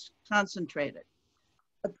less concentrated.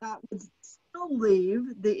 But that would still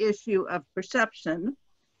leave the issue of perception.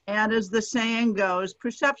 And as the saying goes,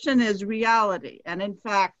 perception is reality. And in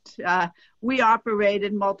fact, we operate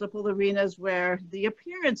in multiple arenas where the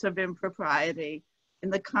appearance of impropriety in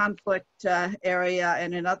the conflict area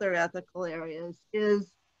and in other ethical areas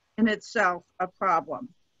is in itself a problem.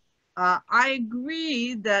 I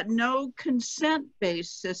agree that no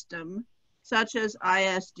consent-based system, such as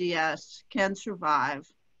ISDS, can survive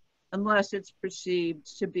unless it's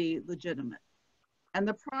perceived to be legitimate. And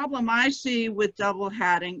the problem I see with double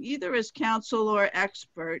hatting, either as counsel or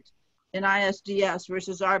expert in ISDS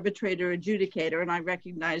versus arbitrator adjudicator, and I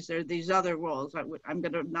recognize there are these other roles, I'm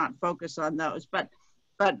going to not focus on those, but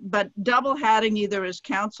double hatting either as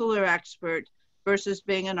counsel or expert versus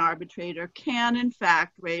being an arbitrator can in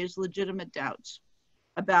fact raise legitimate doubts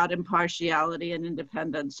about impartiality and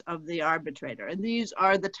independence of the arbitrator. And these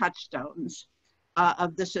are the touchstones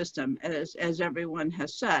of the system, as everyone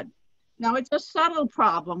has said. Now, it's a subtle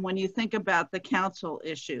problem when you think about the counsel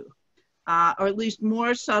issue, or at least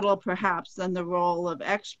more subtle perhaps than the role of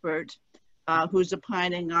expert who's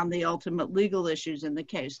opining on the ultimate legal issues in the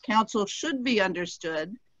case. Counsel should be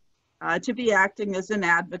understood to be acting as an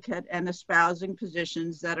advocate and espousing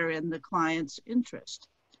positions that are in the client's interest.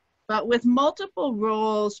 But with multiple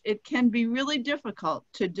roles, it can be really difficult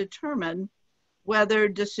to determine whether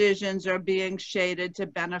decisions are being shaded to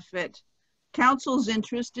benefit counsel's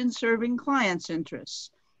interest in serving clients' interests.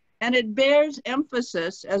 And it bears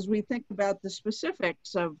emphasis as we think about the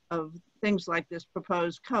specifics of things like this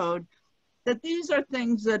proposed code, that these are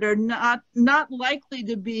things that are not likely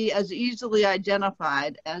to be as easily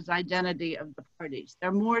identified as identity of the parties.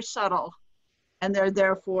 They're more subtle, and they're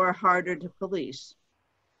therefore harder to police.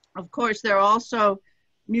 Of course, there are also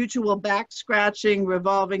mutual back scratching,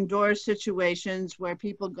 revolving door situations where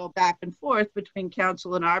people go back and forth between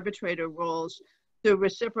counsel and arbitrator roles through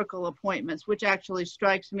reciprocal appointments, which actually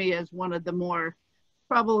strikes me as one of the more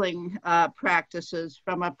troubling practices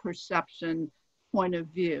from a perception point of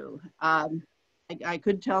view. I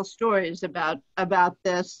could tell stories about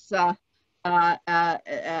this that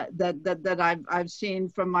I've seen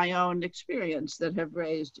from my own experience that have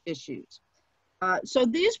raised issues. So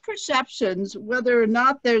these perceptions, whether or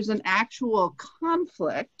not there's an actual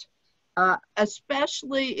conflict,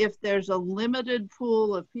 especially if there's a limited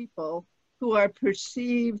pool of people who are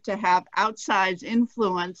perceived to have outsized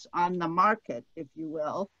influence on the market, if you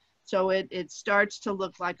will, so it starts to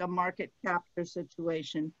look like a market capture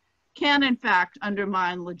situation, can in fact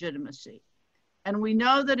undermine legitimacy. And we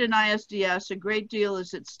know that in ISDS, a great deal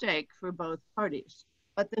is at stake for both parties.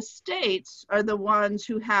 But the states are the ones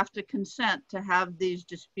who have to consent to have these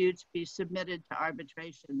disputes be submitted to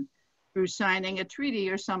arbitration through signing a treaty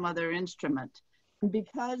or some other instrument. And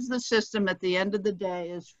because the system at the end of the day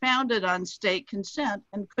is founded on state consent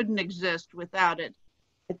and couldn't exist without it,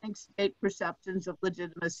 I think state perceptions of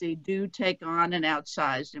legitimacy do take on an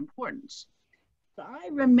outsized importance. So I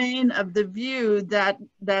remain of the view that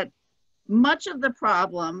much of the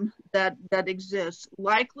problem that exists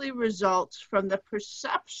likely results from the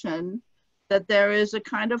perception that there is a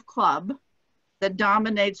kind of club that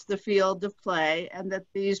dominates the field of play, and that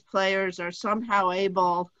these players are somehow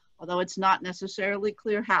able, although it's not necessarily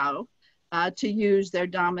clear how, to use their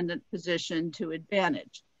dominant position to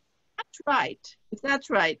advantage. That's right. If that's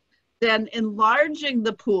right, then enlarging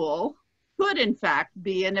the pool could in fact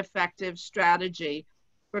be an effective strategy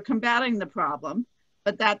for combating the problem,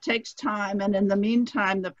 but that takes time, and in the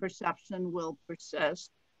meantime, the perception will persist,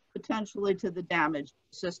 potentially to the damaged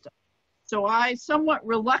system. So I somewhat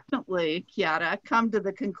reluctantly, Chiara, come to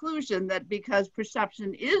the conclusion that because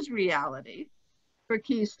perception is reality for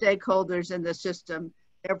key stakeholders in the system,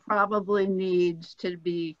 there probably needs to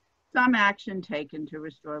be some action taken to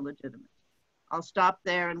restore legitimacy. I'll stop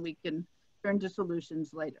there and we can turn to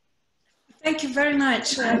solutions later. Thank you very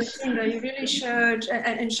much, Lucinda. You really showed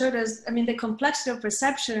and showed us, I mean, the complexity of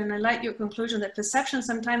perception. And I like your conclusion that perception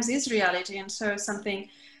sometimes is reality, and so something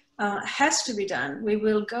has to be done. We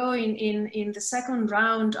will go in the second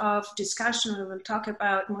round of discussion. We will talk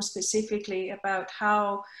about more specifically about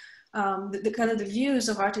how the kind of the views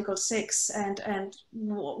of Article 6 and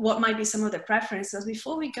what might be some of the preferences.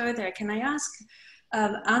 Before we go there, can I ask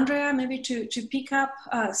Andrea maybe to pick up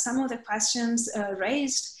some of the questions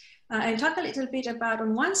raised and talk a little bit about,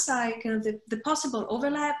 on one side, kind of the possible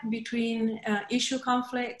overlap between issue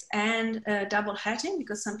conflict and double hatting,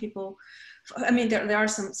 because some people, I mean, there are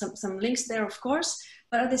some links there, of course,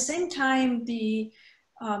 but at the same time, the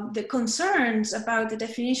concerns about the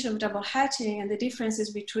definition of double hatting and the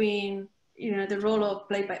differences between, you know, the role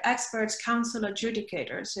played by experts, counsel,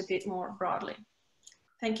 adjudicators a bit more broadly.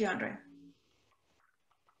 Thank you, Andrea.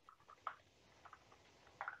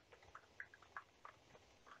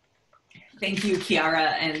 Thank you,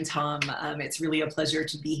 Chiara and Tom. It's really a pleasure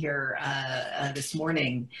to be here this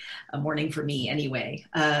morning, a morning for me anyway.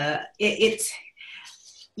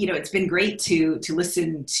 You know, it's been great to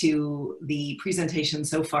listen to the presentation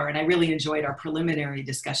so far, and I really enjoyed our preliminary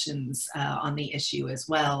discussions on the issue as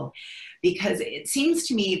well, because it seems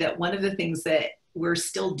to me that one of the things that we're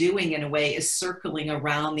still doing in a way is circling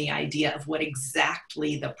around the idea of what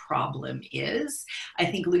exactly the problem is. I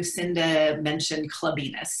think Lucinda mentioned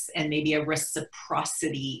clubbiness and maybe a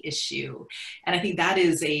reciprocity issue. And I think that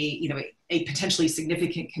is a potentially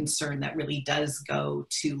significant concern that really does go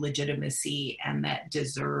to legitimacy and that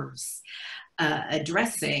deserves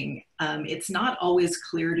addressing. It's not always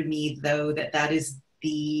clear to me, though, that that is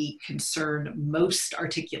the concern most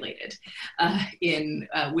articulated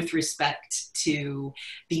with respect to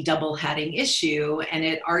the double hatting issue, and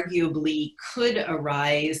it arguably could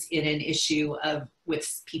arise in an issue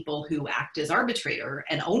with people who act as arbitrator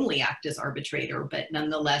and only act as arbitrator, but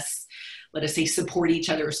nonetheless, let us say, support each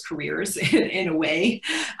other's careers in a way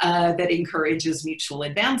that encourages mutual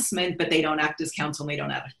advancement, but they don't act as counsel and they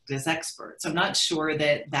don't act as experts. I'm not sure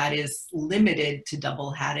that that is limited to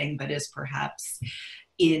double hatting, but is perhaps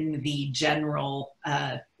in the general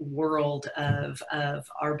world of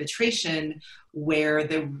arbitration, where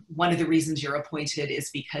one of the reasons you're appointed is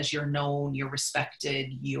because you're known, you're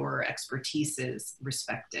respected, your expertise is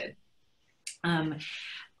respected.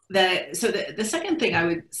 The second thing I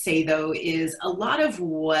would say, though, is a lot of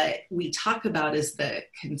what we talk about as the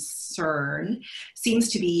concern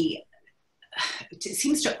seems to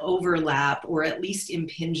overlap, or at least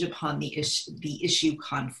impinge upon the issue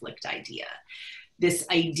conflict idea. This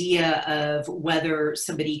idea of whether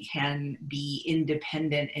somebody can be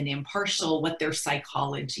independent and impartial, what their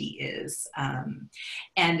psychology is.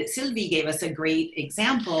 And Sylvie gave us a great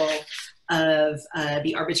example of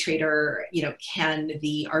the arbitrator, you know, can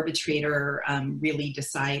the arbitrator really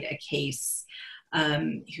decide a case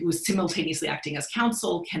who is simultaneously acting as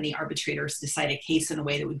counsel? Can the arbitrators decide a case in a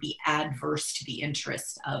way that would be adverse to the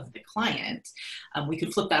interest of the client? We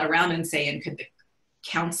could flip that around and say, and could the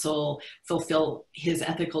counsel fulfill his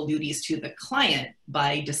ethical duties to the client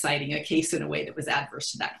by deciding a case in a way that was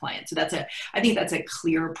adverse to that client? So I think that's a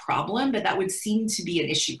clear problem, but that would seem to be an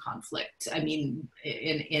issue conflict. I mean,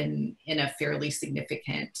 in a fairly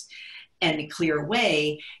significant and clear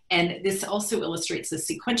way. And this also illustrates the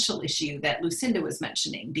sequential issue that Lucinda was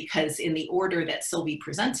mentioning, because in the order that Sylvie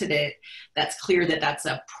presented it, that's clear that that's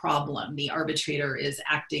a problem. The arbitrator is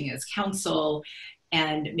acting as counsel,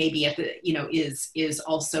 and maybe is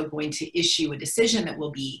also going to issue a decision that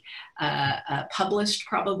will be published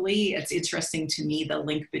probably. It's interesting to me, the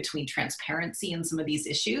link between transparency and some of these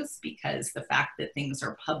issues, because the fact that things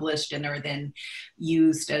are published and are then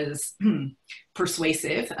used as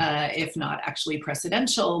persuasive, if not actually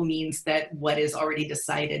precedential, means that what is already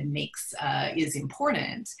decided is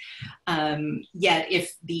important. Yet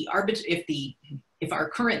if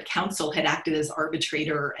our current counsel had acted as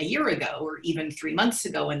arbitrator a year ago, or even 3 months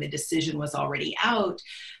ago, and the decision was already out,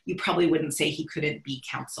 you probably wouldn't say he couldn't be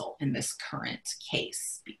counsel in this current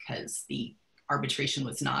case, because the arbitration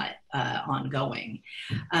was not ongoing.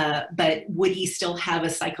 But would he still have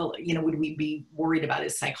would we be worried about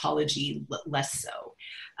his psychology? Less so.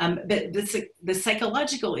 But the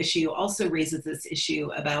psychological issue also raises this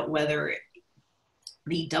issue about whether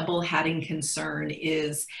the double hatting concern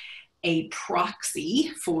is a proxy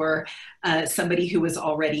for somebody who has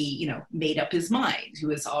already, made up his mind, who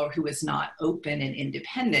is not open and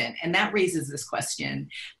independent. And that raises this question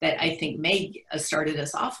that I think Meg started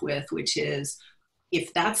us off with, which is,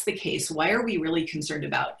 if that's the case, why are we really concerned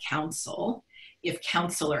about counsel if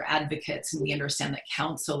counsel are advocates, and we understand that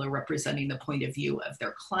counsel are representing the point of view of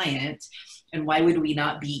their client, and why would we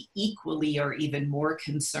not be equally or even more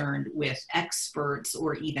concerned with experts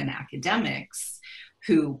or even academics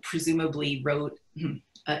who presumably wrote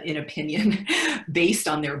an opinion based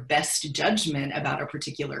on their best judgment about a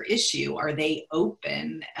particular issue? Are they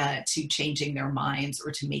open to changing their minds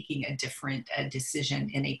or to making a different decision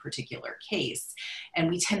in a particular case? And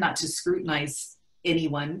we tend not to scrutinize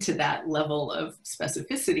anyone to that level of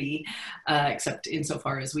specificity, except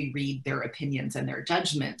insofar as we read their opinions and their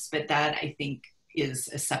judgments. But that, I think, is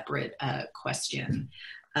a separate question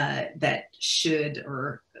that should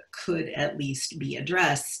or could at least be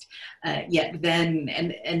addressed. Yet then,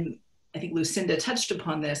 and I think Lucinda touched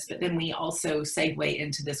upon this, but then we also segue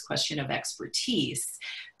into this question of expertise.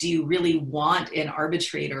 Do you really want an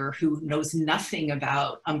arbitrator who knows nothing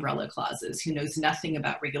about umbrella clauses, who knows nothing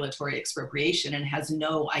about regulatory expropriation and has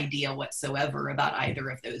no idea whatsoever about either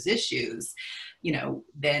of those issues? You know,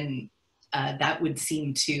 then that would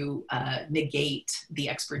seem to negate the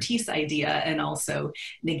expertise idea and also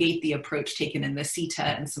negate the approach taken in the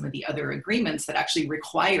CETA and some of the other agreements that actually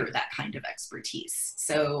require that kind of expertise.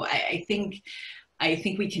 So I think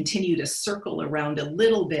we continue to circle around a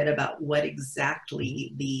little bit about what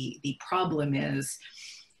exactly the problem is,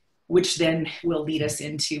 which then will lead us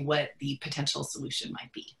into what the potential solution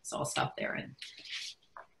might be. So I'll stop there. And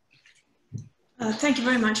thank you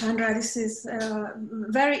very much, Andrea. This is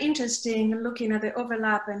very interesting, looking at the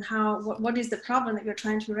overlap and what is the problem that you're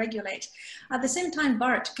trying to regulate. At the same time,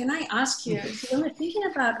 Bart, can I ask you, when we're thinking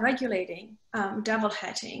about regulating double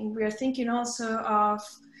hatting, we are thinking also of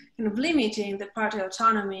limiting the party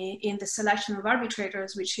autonomy in the selection of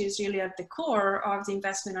arbitrators, which is really at the core of the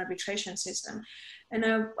investment arbitration system. And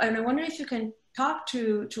I wonder if you can talk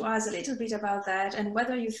to us a little bit about that, and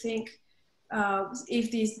whether you think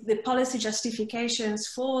if the policy justifications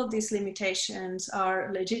for these limitations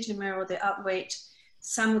are legitimate, or they outweigh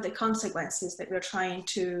some of the consequences that we're trying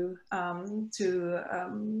to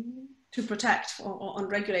protect on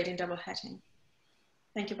regulating double hatting.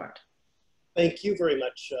 Thank you, Bart. Thank you very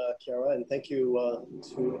much, Chiara, and thank you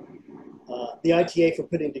to the ITA for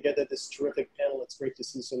putting together this terrific panel. It's great to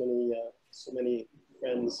see so many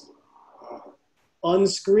friends on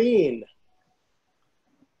screen.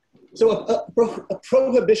 So a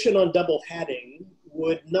prohibition on double hatting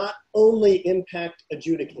would not only impact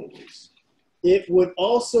adjudicators, it would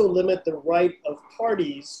also limit the right of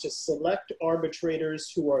parties to select arbitrators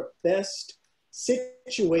who are best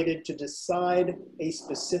situated to decide a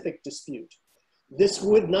specific dispute. This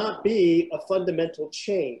would not be a fundamental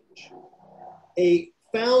change. A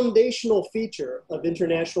foundational feature of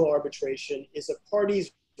international arbitration is a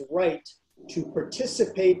party's right to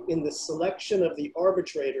participate in the selection of the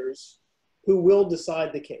arbitrators who will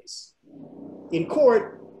decide the case. In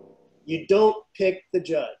court, you don't pick the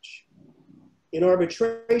judge. In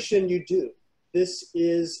arbitration, you do. This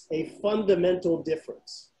is a fundamental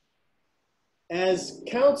difference. As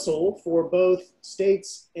counsel for both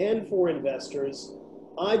states and for investors,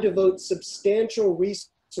 I devote substantial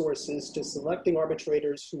resources to selecting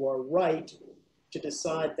arbitrators who are right to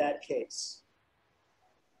decide that case.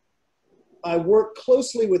 I work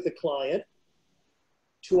closely with the client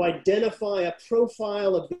to identify a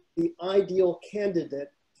profile of the ideal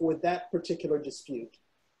candidate for that particular dispute.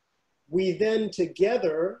 We then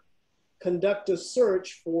together conduct a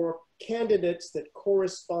search for candidates that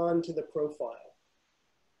correspond to the profile.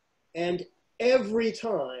 And every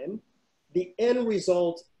time, the end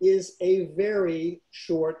result is a very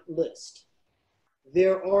short list.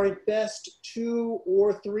 There are at best 2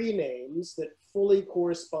 or 3 names that fully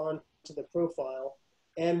correspond to the profile,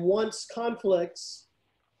 and once conflicts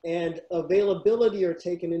and availability are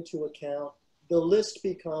taken into account, the list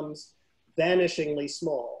becomes vanishingly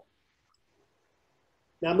small.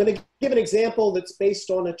 Now I'm going to give an example that's based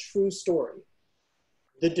on a true story.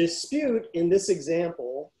 The dispute in this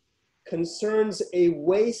example concerns a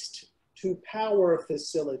waste-to-power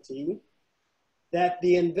facility that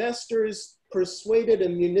the investors persuaded a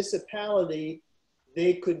municipality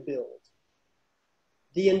they could build.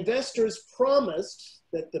 The investors promised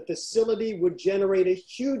that the facility would generate a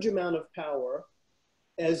huge amount of power,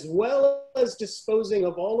 as well as disposing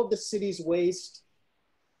of all of the city's waste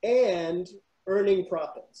and earning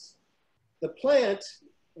profits. The plant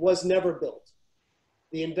was never built.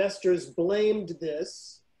 The investors blamed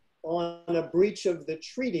this on a breach of the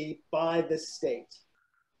treaty by the state.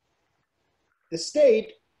 The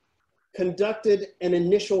state conducted an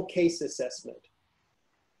initial case assessment.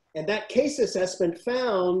 And that case assessment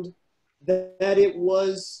found that it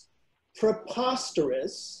was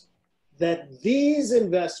preposterous that these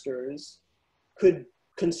investors could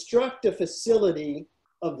construct a facility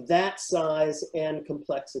of that size and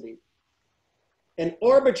complexity. An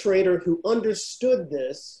arbitrator who understood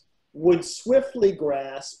this would swiftly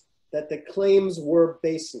grasp that the claims were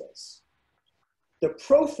baseless. The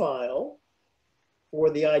profile for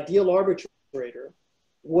the ideal arbitrator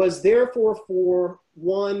was therefore for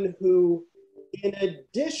one who, in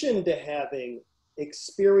addition to having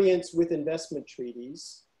experience with investment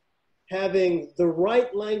treaties, having the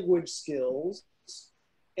right language skills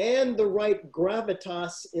and the right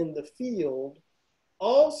gravitas in the field,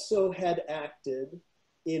 also had acted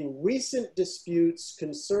in recent disputes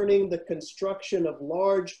concerning the construction of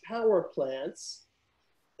large power plants,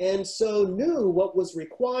 and so knew what was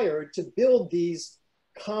required to build these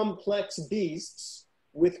complex beasts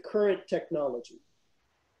with current technology.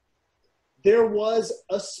 There was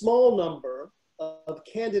a small number of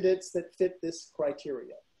candidates that fit this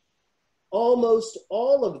criteria. Almost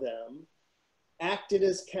all of them acted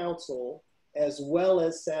as counsel as well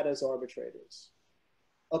as sat as arbitrators.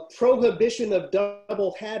 A prohibition of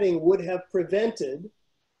double hatting would have prevented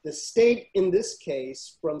the state in this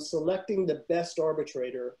case from selecting the best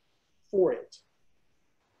arbitrator for it.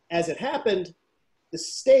 As it happened, the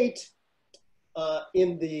state,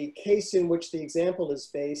 in the case in which the example is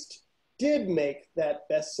based, did make that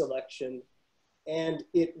best selection, and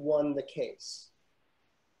it won the case.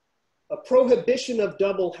 A prohibition of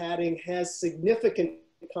double hatting has significant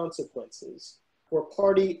consequences for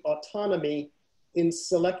party autonomy in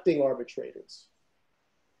selecting arbitrators.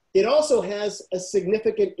 It also has a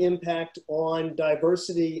significant impact on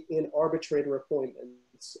diversity in arbitrator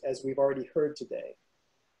appointments, as we've already heard today.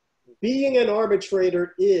 Being an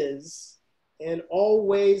arbitrator is, and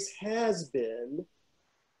always has been,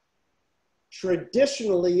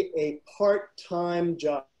 traditionally a part-time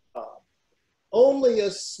job. Only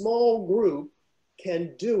a small group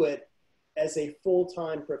can do it as a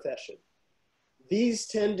full-time profession. These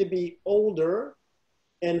tend to be older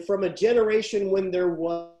and from a generation when there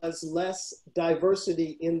was less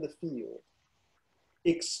diversity in the field.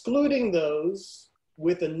 Excluding those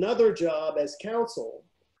with another job as counsel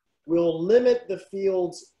will limit the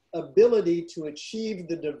field's ability to achieve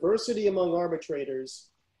the diversity among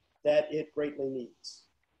arbitrators that it greatly needs.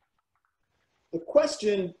 The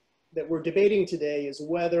question that we're debating today is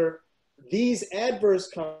whether these adverse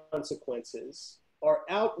consequences are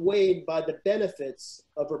outweighed by the benefits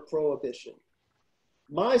of a prohibition.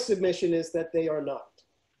 My submission is that they are not.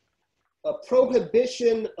 A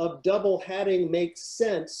prohibition of double hatting makes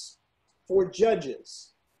sense for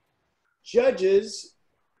judges. Judges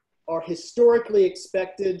are historically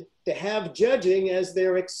expected to have judging as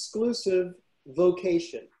their exclusive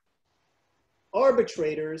vocation.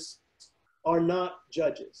 Arbitrators are not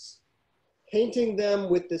judges. Painting them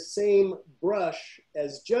with the same brush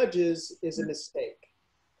as judges is a mistake.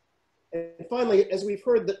 And finally, as we've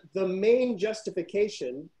heard, the main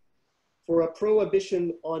justification for a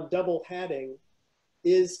prohibition on double hatting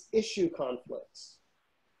is issue conflicts.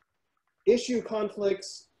 Issue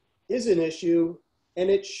conflicts is an issue and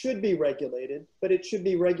it should be regulated, but it should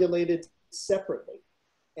be regulated separately,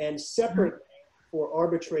 and separately for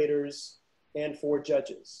arbitrators and for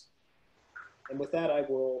judges. And with that, I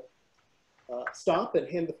will stop and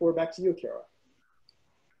hand the floor back to you, Chiara.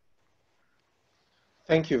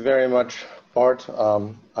 Thank you very much, Bart.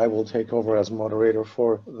 I will take over as moderator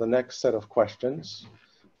for the next set of questions.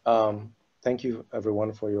 Thank you,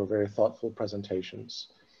 everyone, for your very thoughtful presentations.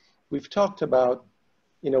 We've talked about,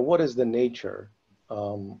 what is the nature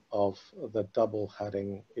of the double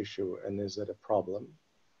hatting issue, and is it a problem?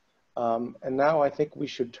 And now I think we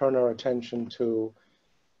should turn our attention to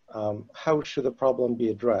how should the problem be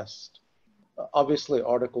addressed. Obviously,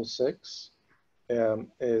 Article 6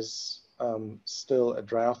 is still a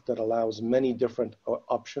draft that allows many different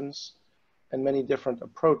options and many different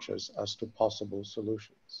approaches as to possible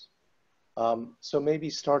solutions. So maybe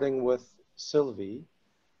starting with Sylvie,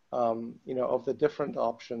 of the different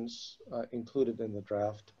options included in the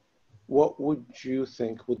draft, what would you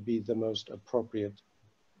think would be the most appropriate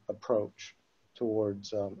approach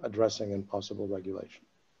towards addressing impossible regulation?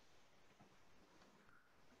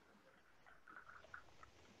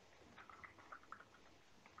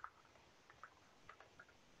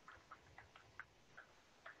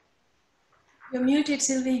 You're muted,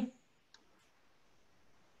 Sylvie.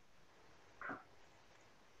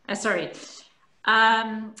 Sorry.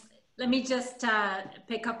 Let me just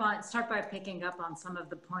start by picking up on some of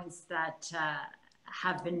the points that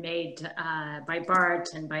have been made by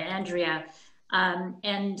Bart and by Andrea.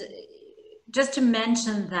 And just to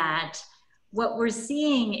mention that what we're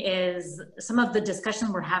seeing is some of the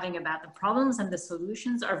discussion we're having about the problems and the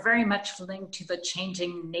solutions are very much linked to the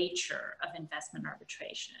changing nature of investment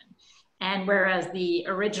arbitration. And whereas the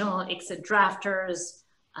original ICSID drafters,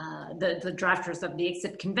 the drafters of the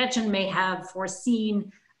ICSID convention may have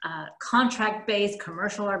foreseen contract-based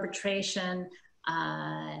commercial arbitration,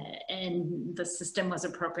 and the system was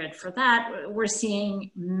appropriate for that, we're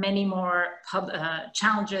seeing many more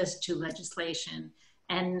challenges to legislation.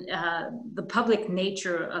 And the public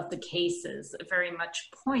nature of the cases very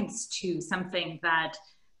much points to something that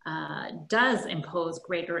does impose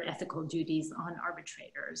greater ethical duties on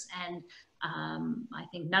arbitrators. And I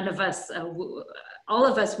think none of us, all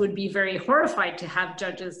of us would be very horrified to have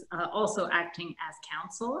judges also acting as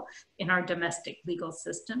counsel in our domestic legal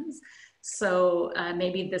systems. So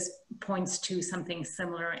maybe this points to something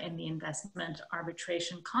similar in the investment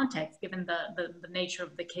arbitration context, given the nature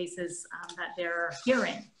of the cases that they're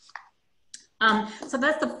hearing. So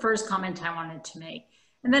that's the first comment I wanted to make.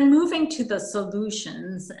 And then moving to the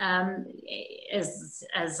solutions, as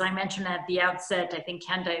I mentioned at the outset, I think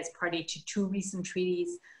Canada is party to 2 recent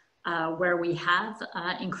treaties where we have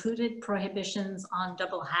included prohibitions on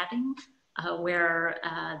double hatting, where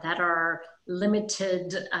that are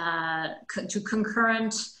limited to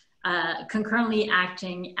concurrently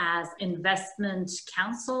acting as investment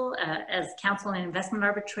counsel, as counsel in investment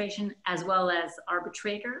arbitration, as well as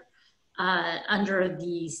arbitrator under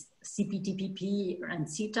the CPTPP and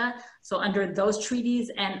CETA, so under those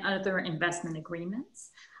treaties and other investment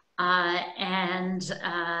agreements. Then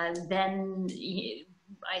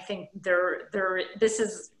I think this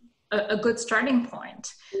is a good starting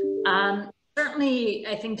point. Certainly,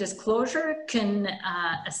 I think disclosure can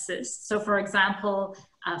assist. So for example,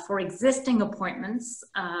 for existing appointments,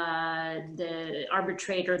 the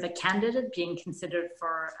arbitrator, the candidate being considered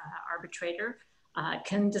for arbitrator,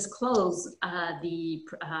 can disclose the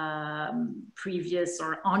previous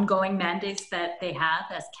or ongoing mandates that they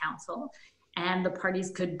have as counsel, and the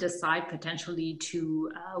parties could decide potentially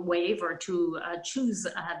to waive or to choose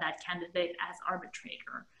that candidate as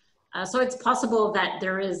arbitrator. So it's possible that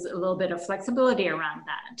there is a little bit of flexibility around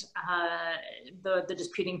that. The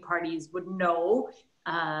disputing parties would know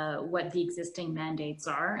what the existing mandates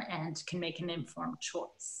are and can make an informed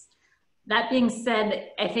choice. That being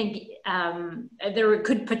said, I think there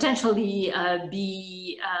could potentially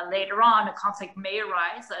be later on a conflict may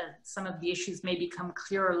arise. Some of the issues may become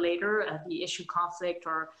clearer later. The issue conflict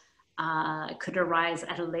or could arise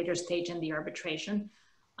at a later stage in the arbitration.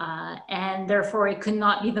 And therefore it could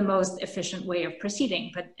not be the most efficient way of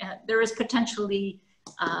proceeding. But there is potentially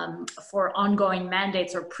for ongoing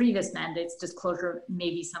mandates or previous mandates, disclosure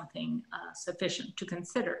may be something sufficient to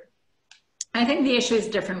consider. I think the issue is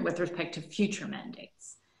different with respect to future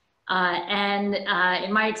mandates. In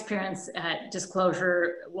my experience,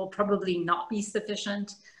 disclosure will probably not be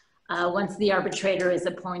sufficient. Once the arbitrator is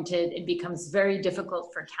appointed, it becomes very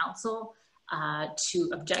difficult for counsel to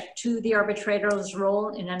object to the arbitrator's role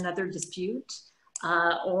in another dispute.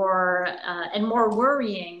 And more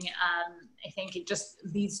worrying, I think it just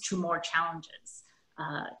leads to more challenges.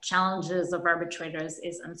 Challenges of arbitrators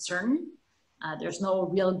is uncertain. There's no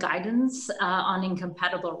real guidance on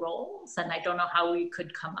incompatible roles, and I don't know how we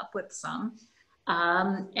could come up with some.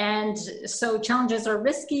 And so challenges are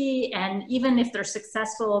risky, and even if they're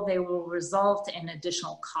successful, they will result in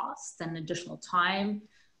additional costs and additional time.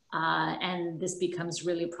 And this becomes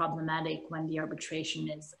really problematic when the arbitration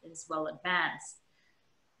is well advanced.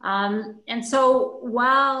 And so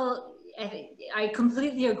while I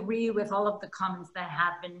completely agree with all of the comments that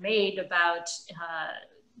have been made about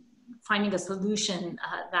finding a solution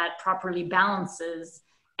that properly balances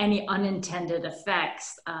any unintended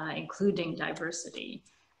effects, including diversity.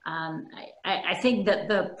 I think that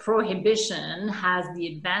the prohibition has the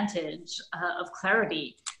advantage of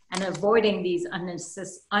clarity and avoiding these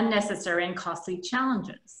unnecessary and costly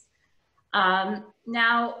challenges.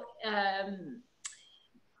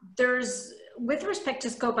 With respect to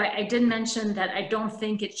scope, I did mention that I don't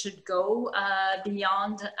think it should go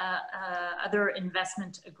beyond other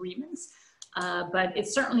investment agreements, but it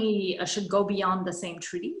certainly should go beyond the same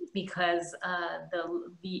treaty, because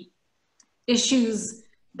the issues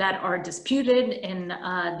that are disputed in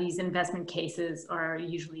these investment cases are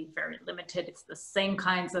usually very limited. It's the same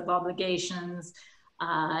kinds of obligations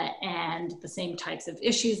and the same types of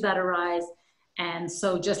issues that arise. And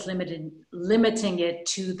so just limiting it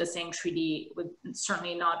to the same treaty would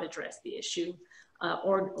certainly not address the issue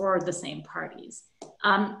or the same parties.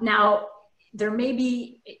 Now, there may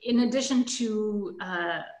be, in addition to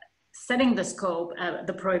setting the scope,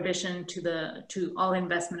 the prohibition to all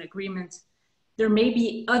investment agreements, there may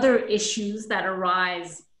be other issues that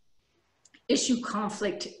arise, issue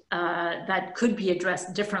conflict that could be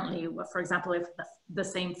addressed differently, for example, if the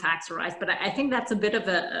same facts arise. But I think that's a bit of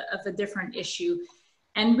a different issue.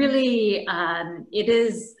 And really,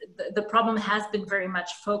 the problem has been very much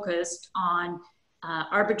focused on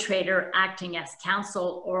arbitrator acting as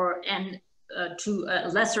counsel, and to a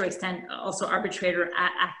lesser extent, also arbitrator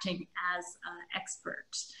acting as expert.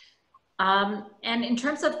 And in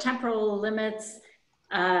terms of temporal limits,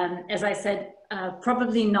 as I said,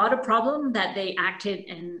 probably not a problem that they acted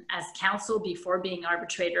as counsel before being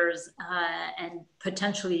arbitrators, and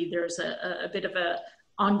potentially there's a bit of a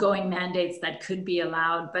ongoing mandates that could be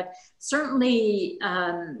allowed, but certainly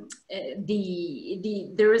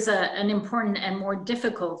there is an important and more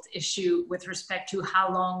difficult issue with respect to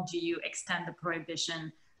how long do you extend the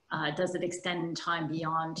prohibition. Does it extend in time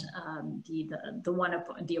beyond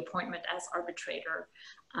the appointment as arbitrator?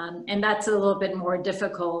 And that's a little bit more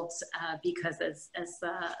difficult because as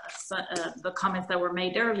the comments that were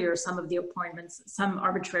made earlier, some of the appointments, some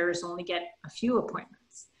arbitrators only get a few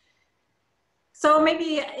appointments. So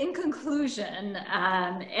maybe in conclusion,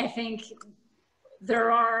 I think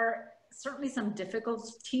there are certainly some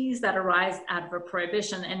difficulties that arise out of a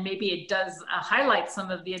prohibition, and maybe it does highlight some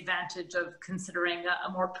of the advantage of considering a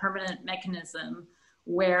more permanent mechanism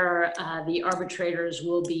where the arbitrators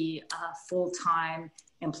will be full-time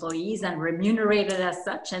employees and remunerated as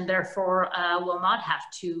such, and therefore will not have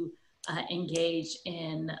to engage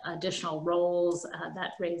in additional roles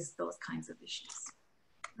that raise those kinds of issues.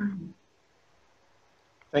 Mm-hmm.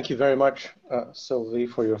 Thank you very much, Sylvie,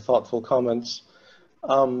 for your thoughtful comments.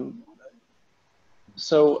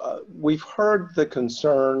 We've heard the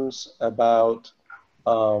concerns about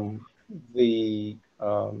the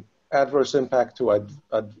adverse impact to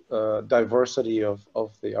diversity of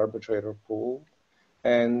the arbitrator pool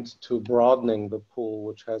and to broadening the pool,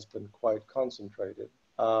 which has been quite concentrated.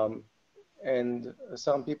 And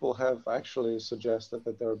some people have actually suggested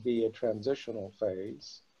that there be a transitional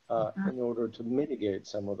phase in order to mitigate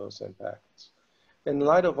some of those impacts. In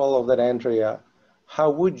light of all of that, Andrea, how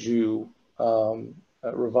would you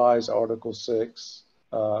revise Article 6?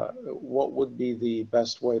 What would be the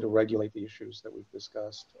best way to regulate the issues that we've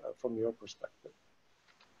discussed from your perspective?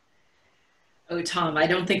 Oh, Tom, I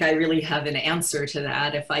don't think I really have an answer to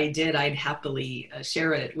that. If I did, I'd happily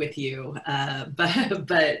share it with you.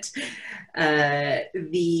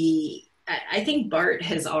 I think Bart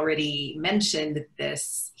has already mentioned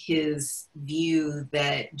this, his view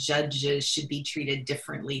that judges should be treated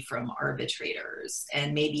differently from arbitrators.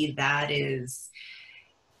 And maybe that is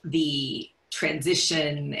the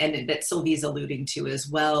transition, and that Sylvie's alluding to as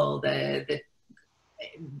well, the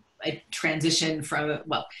transition from,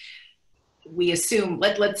 well, we assume,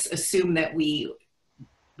 let's assume that we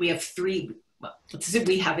have three, well, let's assume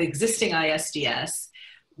we have existing ISDS.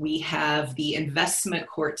 We have the investment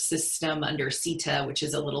court system under CETA, which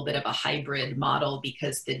is a little bit of a hybrid model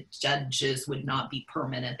because the judges would not be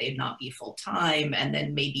permanent, they'd not be full-time. And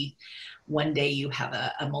then maybe one day you have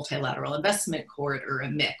a multilateral investment court or a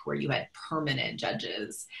MIC where you had permanent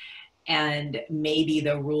judges. And maybe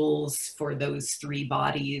the rules for those three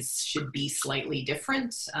bodies should be slightly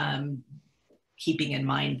different, keeping in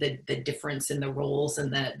mind the difference in the roles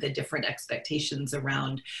and the different expectations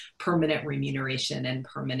around permanent remuneration and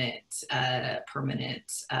permanent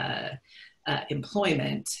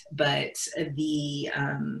employment. But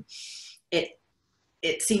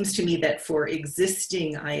it seems to me that for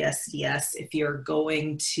existing ISDS, if you're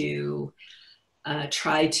going to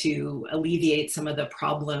try to alleviate some of the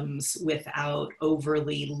problems without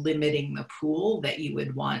overly limiting the pool, that you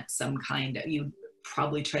would want some kind of, you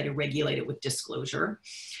probably try to regulate it with disclosure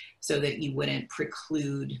so that you wouldn't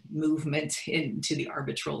preclude movement into the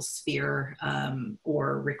arbitral sphere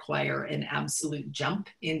or require an absolute jump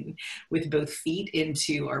in with both feet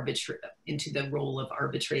into the role of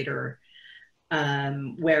arbitrator.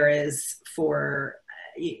 Whereas for,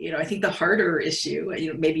 I think the harder issue,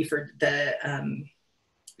 maybe for the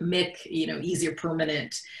MIC, easier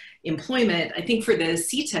permanent employment, I think for the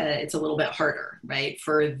CETA, it's a little bit harder, right?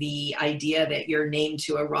 For the idea that you're named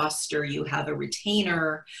to a roster, you have a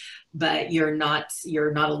retainer, but you're not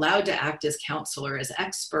allowed to act as counsel or as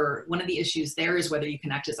expert. One of the issues there is whether you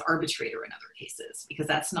can act as arbitrator in other cases, because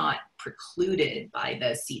that's not precluded by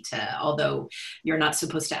the CETA, although you're not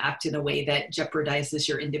supposed to act in a way that jeopardizes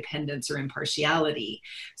your independence or impartiality.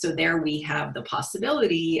 So there we have the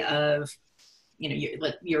possibility of,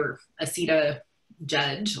 you're a CETA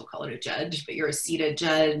judge, we'll call it a judge, but you're a CETA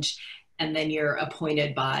judge, and then you're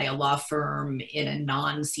appointed by a law firm in a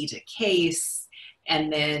non-CETA case,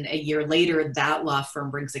 and then a year later, that law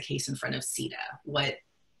firm brings a case in front of CIDA. What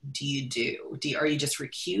do you do? Are you just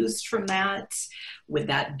recused from that? Would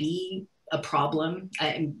that be a problem?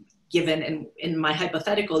 Given in my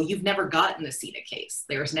hypothetical, you've never gotten a CIDA case.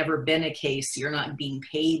 There's never been a case. You're not being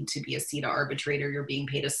paid to be a CIDA arbitrator. You're being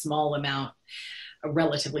paid a small amount, a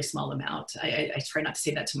relatively small amount. I try not to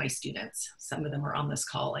say that to my students. Some of them are on this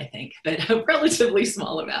call, I think, but a relatively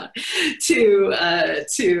small amount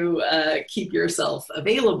to keep yourself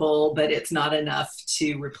available, but it's not enough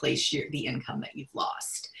to replace the income that you've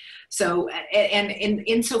lost. So, and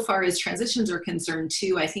insofar as transitions are concerned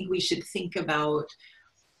too, I think we should think about,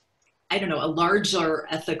 I don't know, a larger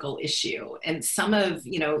ethical issue. And some of,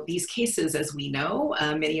 these cases, as we know,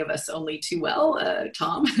 many of us only too well,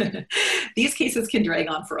 Tom, these cases can drag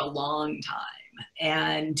on for a long time.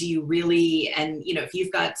 And do you really, and if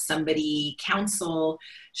you've got somebody counsel,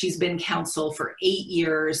 she's been counsel for 8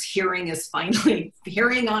 years, hearing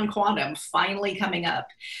on quantum finally coming up,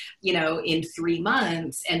 in 3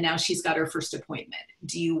 months, and now she's got her first appointment.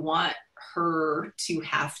 Do you want her to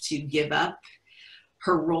have to give up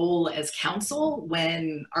her role as counsel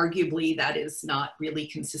when arguably that is not really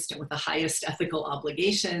consistent with the highest ethical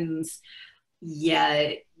obligations?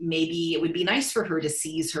 Yet maybe it would be nice for her to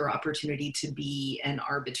seize her opportunity to be an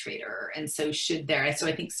arbitrator. And so so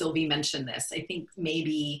I think Sylvie mentioned this, I think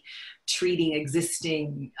maybe treating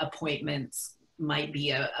existing appointments might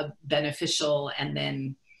be a beneficial, and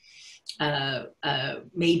then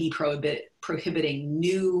maybe prohibiting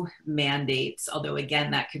new mandates, although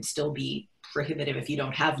again, that could still be prohibitive. If you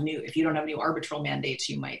don't have new arbitral mandates,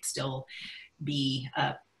 you might still be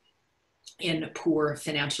in poor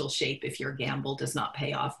financial shape if your gamble does not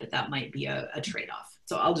pay off, but that might be a trade-off.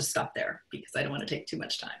 So I'll just stop there because I don't want to take too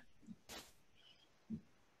much time.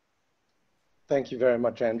 Thank you very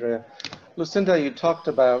much, Andrea. Lucinda, you talked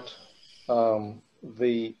about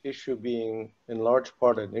the issue being in large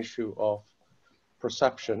part an issue of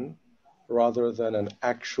perception rather than an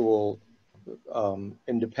actual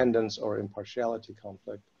independence or impartiality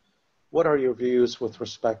conflict. What are your views with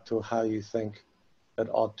respect to how you think that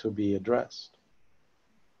ought to be addressed?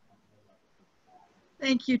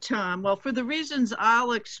 Thank you, Tom. Well, for the reasons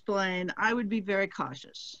I'll explain, I would be very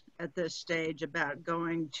cautious at this stage about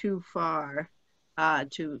going too far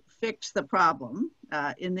to fix the problem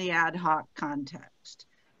in the ad hoc context.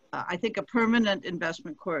 I think a permanent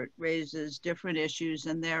investment court raises different issues,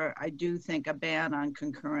 and there I do think a ban on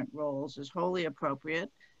concurrent roles is wholly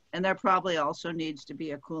appropriate, and there probably also needs to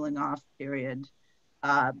be a cooling off period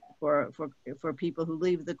for people who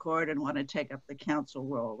leave the court and want to take up the counsel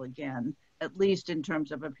role again, at least in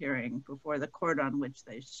terms of appearing before the court on which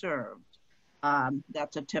they served.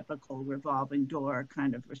 That's a typical revolving door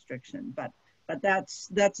kind of restriction, but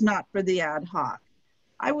that's not for the ad hoc.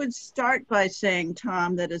 I would start by saying,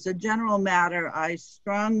 Tom, that as a general matter, I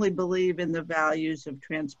strongly believe in the values of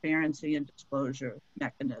transparency and disclosure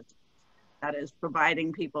mechanisms. That is,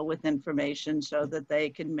 providing people with information so that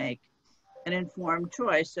they can make an informed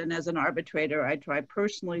choice. And as an arbitrator, I try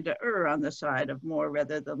personally to err on the side of more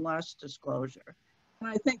rather than less disclosure. And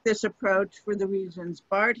I think this approach, for the reasons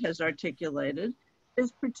Bart has articulated,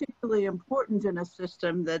 is particularly important in a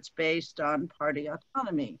system that's based on party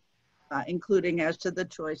autonomy, including as to the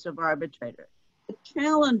choice of arbitrator. The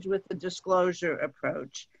challenge with the disclosure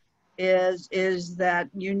approach is that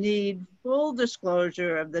you need full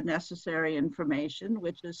disclosure of the necessary information,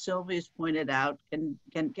 which, as Sylvie's pointed out, can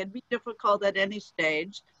be difficult at any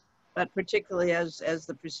stage, but particularly as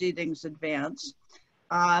the proceedings advance.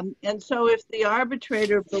 And so if the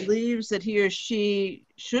arbitrator believes that he or she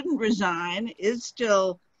shouldn't resign, is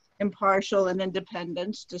still impartial and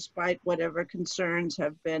independent, despite whatever concerns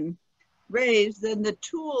have been raised, then the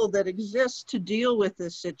tool that exists to deal with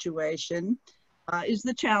this situation is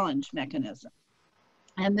the challenge mechanism.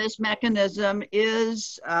 And this mechanism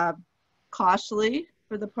is costly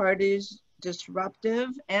for the parties, disruptive,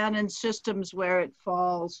 and in systems where it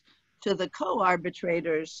falls to the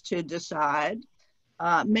co-arbitrators to decide,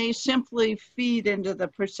 may simply feed into the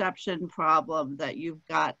perception problem that you've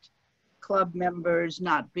got club members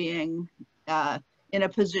not being in a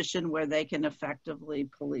position where they can effectively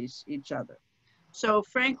police each other. So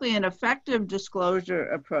frankly, an effective disclosure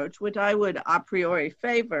approach, which I would a priori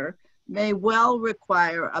favor, may well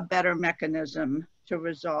require a better mechanism to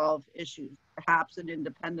resolve issues, perhaps an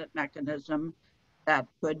independent mechanism that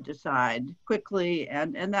could decide quickly,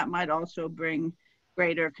 and that might also bring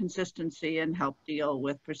greater consistency and help deal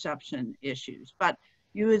with perception issues. But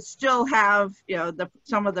you would still have,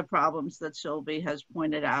 some of the problems that Sylvie has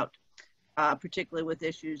pointed out, particularly with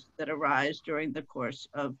issues that arise during the course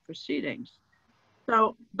of proceedings.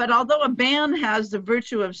 So, but although a ban has the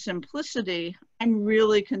virtue of simplicity, I'm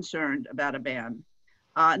really concerned about a ban.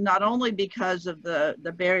 Not only because of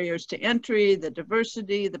the barriers to entry, the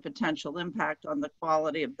diversity, the potential impact on the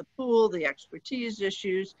quality of the pool, the expertise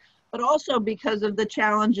issues, but also because of the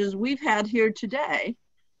challenges we've had here today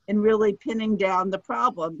in really pinning down the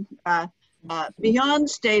problem, beyond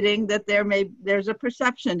stating that there's a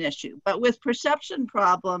perception issue. But with perception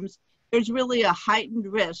problems, there's really a heightened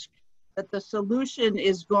risk that the solution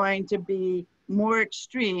is going to be more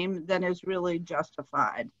extreme than is really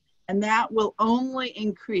justified. And that will only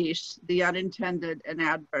increase the unintended and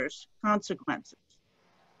adverse consequences.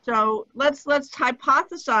 So let's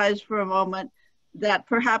hypothesize for a moment that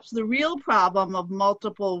perhaps the real problem of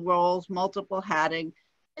multiple roles, multiple hatting,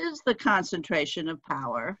 is the concentration of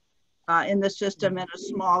power in the system in a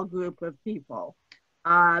small group of people.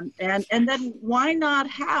 And then why not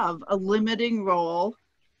have a limiting role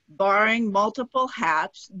barring multiple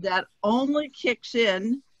hats that only kicks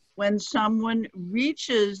in when someone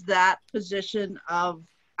reaches that position of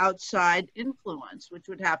outside influence, which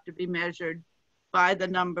would have to be measured by the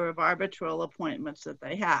number of arbitral appointments that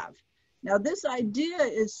they have. Now, this idea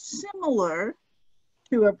is similar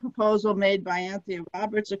to a proposal made by Anthony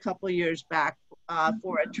Roberts a couple of years back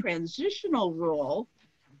for a transitional rule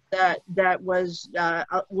that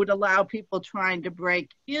would allow people trying to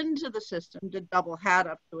break into the system to double hat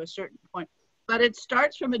up to a certain point. But it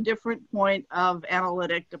starts from a different point of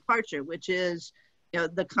analytic departure, which is,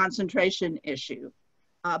 the concentration issue.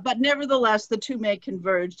 But nevertheless, the two may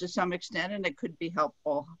converge to some extent, and it could be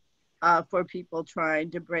helpful for people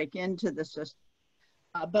trying to break into the system.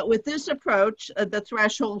 But with this approach, the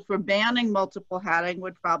threshold for banning multiple hatting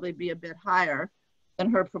would probably be a bit higher than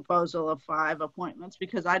her proposal of 5 appointments,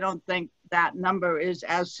 because I don't think that number is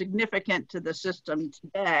as significant to the system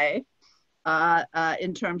today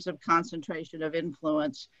in terms of concentration of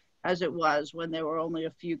influence as it was when there were only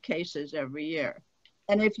a few cases every year.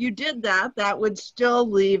 And if you did that, that would still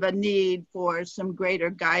leave a need for some greater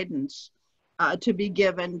guidance to be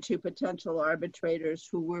given to potential arbitrators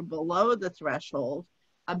who were below the threshold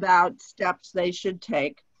about steps they should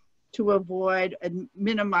take to avoid and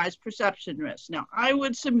minimize perception risk. Now, I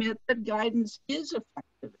would submit that guidance is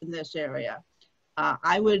effective in this area.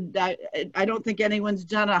 I don't think anyone's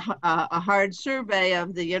done a hard survey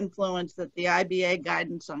of the influence that the IBA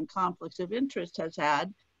guidance on conflicts of interest has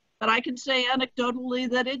had, but I can say anecdotally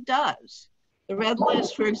that it does. The red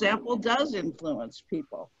list, for example, does influence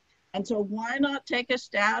people. And so why not take a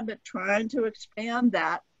stab at trying to expand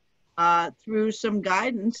that through some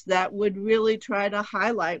guidance that would really try to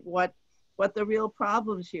highlight what the real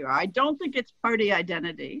problems here are. I don't think it's party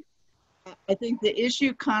identity. I think the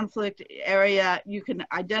issue conflict area, you can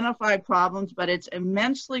identify problems, but it's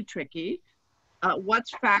immensely tricky.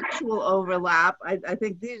 What's factual overlap? I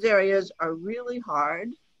think these areas are really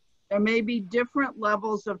hard. There may be different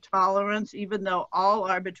levels of tolerance, even though all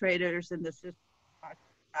arbitrators in the system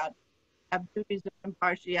have duties of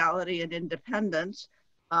impartiality and independence.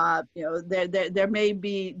 There may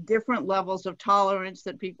be different levels of tolerance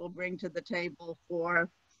that people bring to the table for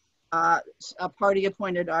a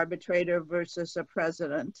party-appointed arbitrator versus a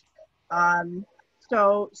president. I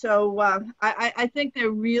think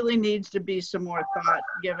there really needs to be some more thought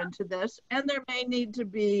given to this, and there may need to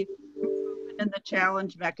be improvement in the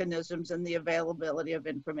challenge mechanisms and the availability of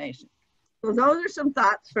information. So those are some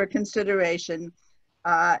thoughts for consideration.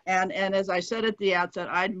 And as I said at the outset,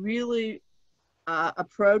 I'd really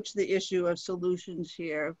approach the issue of solutions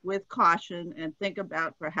here with caution and think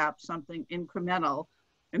about perhaps something incremental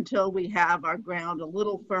until we have our ground a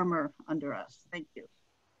little firmer under us. Thank you.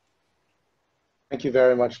 Thank you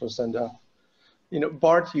very much, Lucinda.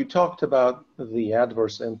 Bart, you talked about the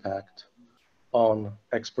adverse impact on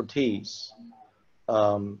expertise.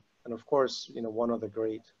 And of course, one of the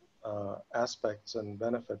great aspects and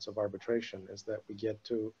benefits of arbitration is that we get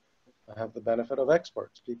to have the benefit of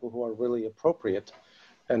experts, people who are really appropriate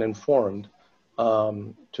and informed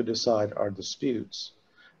to decide our disputes.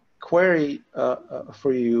 Query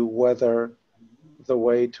for you whether the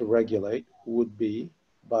way to regulate would be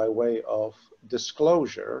by way of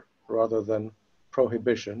disclosure rather than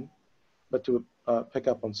prohibition, but to pick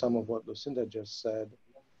up on some of what Lucinda just said,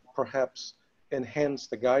 perhaps enhance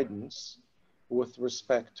the guidance with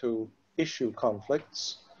respect to issue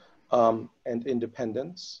conflicts and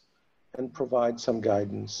independence, and provide some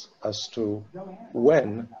guidance as to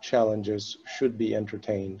when challenges should be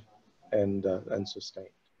entertained and sustained.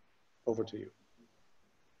 Over to you.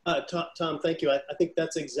 Tom, thank you. I think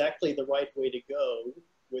that's exactly the right way to go,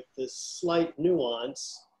 with this slight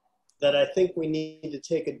nuance that I think we need to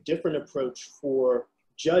take a different approach for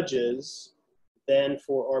judges than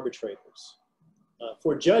for arbitrators.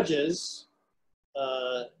 For judges,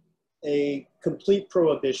 a complete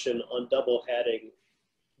prohibition on double hatting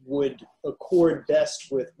would accord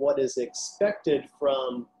best with what is expected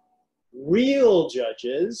from real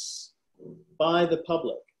judges by the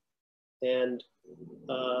public. And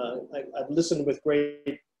I've listened with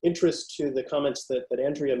great interest to the comments that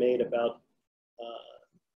Andrea made about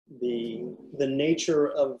the nature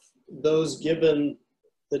of those given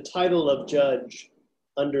the title of judge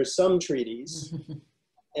under some treaties,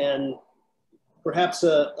 and perhaps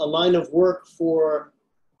a line of work for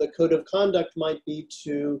the code of conduct might be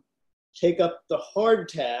to take up the hard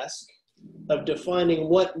task of defining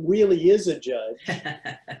what really is a judge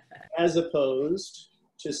as opposed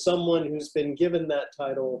to someone who's been given that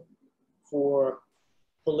title for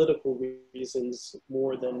political reasons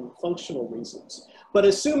more than functional reasons. But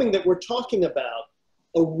assuming that we're talking about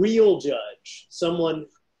a real judge, someone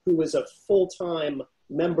who is a full-time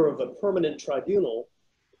member of a permanent tribunal,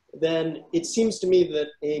 then it seems to me that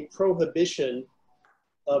a prohibition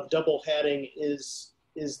of double hatting is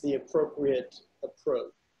the appropriate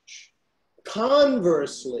approach.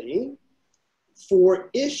 Conversely, for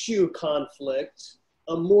issue conflict,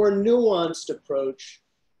 a more nuanced approach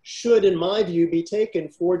should, in my view, be taken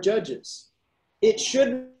for judges. It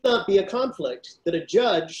should not be a conflict that a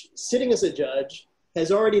judge, sitting as a judge,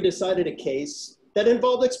 has already decided a case that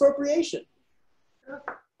involved expropriation.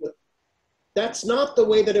 That's not the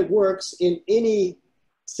way that it works in any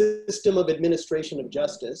system of administration of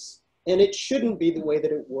justice, and it shouldn't be the way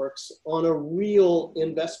that it works on a real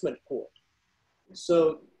investment court.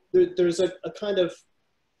 So there's a kind of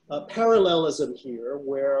parallelism here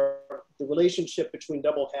where the relationship between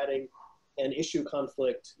double hatting and issue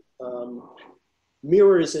conflict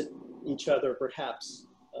mirrors each other perhaps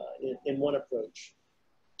in one approach.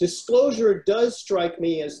 Disclosure does strike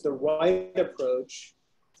me as the right approach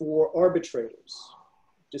for arbitrators.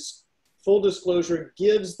 Full disclosure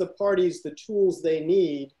gives the parties the tools they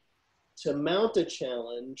need to mount a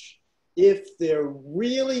challenge if there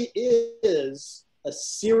really is a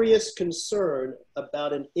serious concern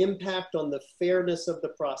about an impact on the fairness of the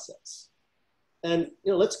process. And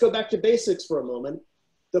let's go back to basics for a moment.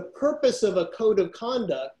 The purpose of a code of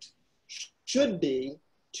conduct should be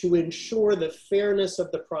to ensure the fairness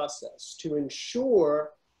of the process, to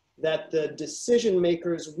ensure that the decision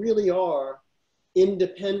makers really are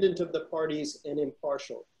independent of the parties and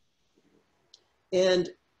impartial. And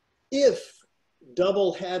if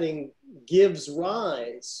double hatting gives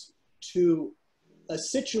rise to a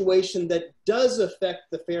situation that does affect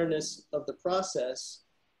the fairness of the process,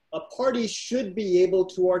 a party should be able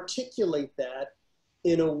to articulate that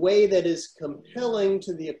in a way that is compelling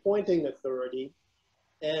to the appointing authority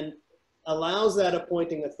and allows that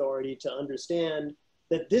appointing authority to understand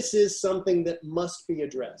that this is something that must be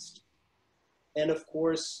addressed. And of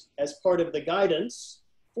course, as part of the guidance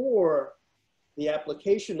for the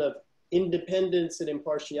application of independence and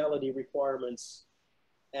impartiality requirements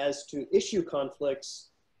as to issue conflicts,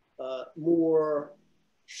 more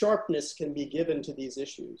sharpness can be given to these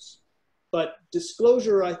issues. But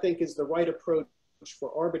disclosure, I think, is the right approach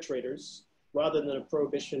for arbitrators rather than a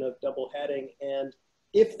prohibition of double hatting. And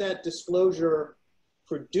if that disclosure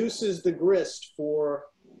produces the grist for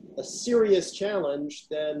a serious challenge,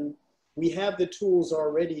 then we have the tools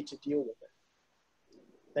already to deal with it.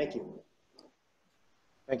 Thank you.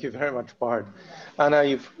 Thank you very much, Bart. Anna,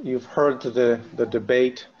 you've heard the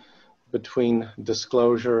debate between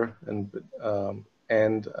disclosure and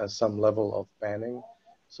some level of banning.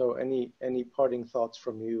 So any parting thoughts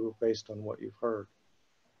from you based on what you've heard?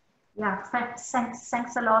 Yeah, thanks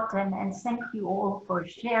a lot, and thank you all for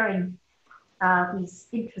sharing these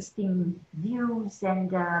interesting views.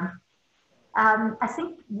 And I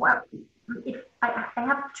think I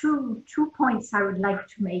have two points I would like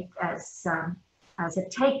to make as a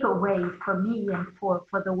takeaway for me and for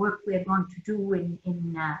the work we are going to do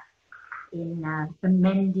in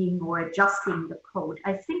amending or adjusting the code.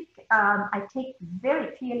 I think I take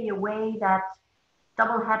very clearly away that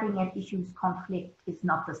double hatting and issues conflict is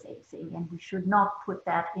not the same thing, and we should not put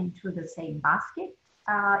that into the same basket.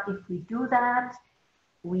 If we do that,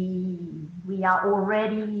 we are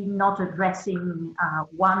already not addressing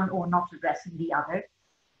one or not addressing the other.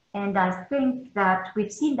 And I think that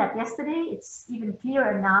we've seen that yesterday. It's even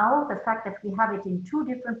clearer now. The fact that we have it in two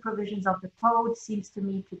different provisions of the code seems to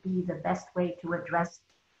me to be the best way to address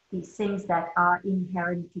these things that are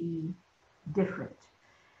inherently different.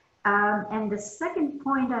 And the second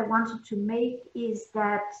point I wanted to make is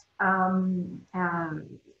that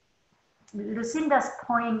Lucinda's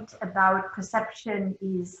point about perception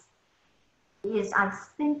is I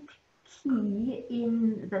think key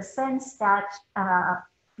in the sense that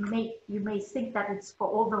you may think that it's for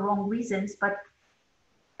all the wrong reasons, but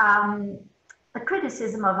the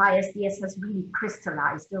criticism of ISDS has really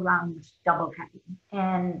crystallized around double heading.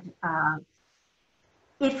 And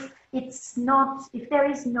if there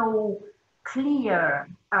is no clear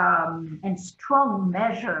and strong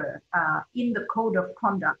measure in the code of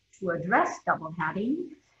conduct to address double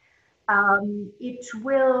heading, it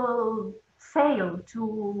will fail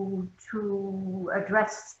to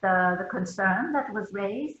address the concern that was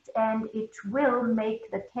raised, and it will make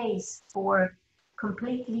the case for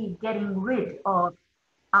completely getting rid of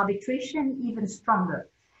arbitration even stronger.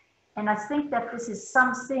 And I think that this is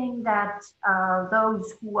something that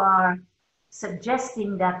those who are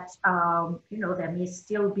suggesting that there may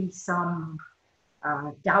still be some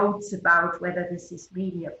doubts about whether this is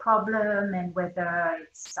really a problem and whether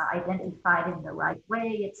it's identified in the right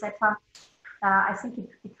way, etc. I think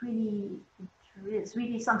it is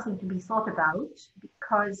really something to be thought about,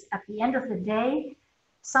 because at the end of the day,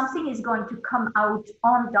 something is going to come out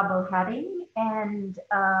on double heading, and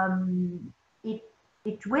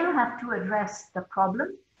it will have to address the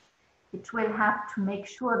problem. It will have to make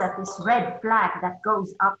sure that this red flag that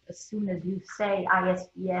goes up as soon as you say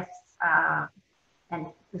ISDS, and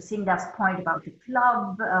Lucinda's point about the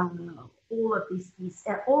club, all of these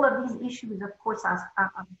issues, of course,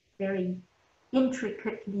 are very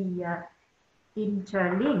intricately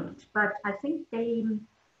interlinked. But I think the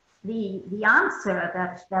answer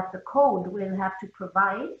that the code will have to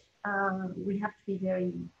provide will have to be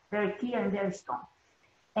very, very clear and very strong.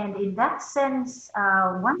 And in that sense,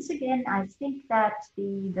 once again, I think that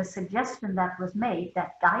the suggestion that was made,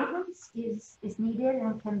 that guidance is needed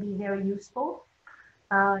and can be very useful,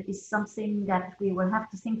 is something that we will have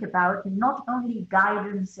to think about, and not only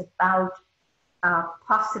guidance about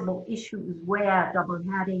possible issues where double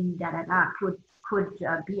heading could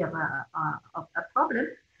be of a problem,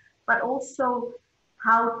 but also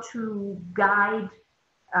how to guide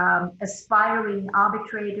aspiring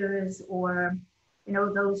arbitrators, or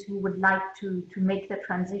those who would like to make the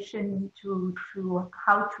transition to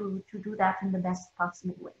how to do that in the best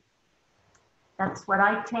possible way. That's what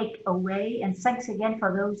I take away, and thanks again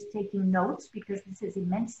for those taking notes, because this is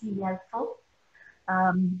immensely helpful.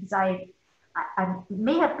 I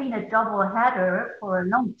may have been a double header for a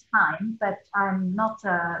long time, but I'm not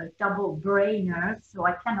a double brainer, so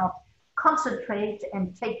I cannot concentrate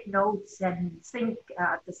and take notes and think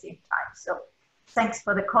at the same time. So thanks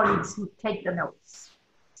for the colleagues who take the notes.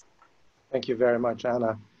 Thank you very much,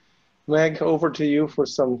 Anna. Meg, over to you for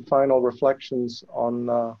some final reflections on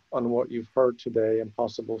what you've heard today and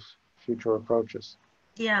possible future approaches.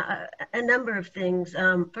 Yeah, a number of things.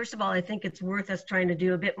 First of all, I think it's worth us trying to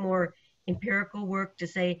do a bit more empirical work to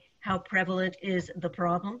say how prevalent is the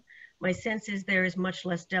problem. My sense is there is much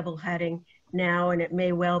less double heading now, and it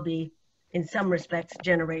may well be, in some respects,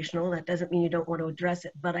 generational. That doesn't mean you don't want to address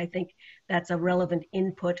it, but I think that's a relevant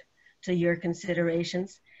input to your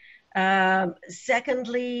considerations.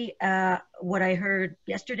 Secondly, what I heard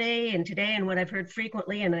yesterday and today, and what I've heard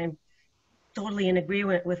frequently, and I'm totally in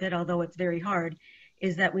agreement with it, although it's very hard,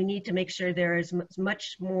 is that we need to make sure there is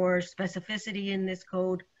much more specificity in this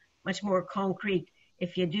code, much more concrete.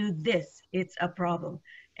 If you do this, it's a problem.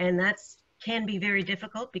 And that's can be very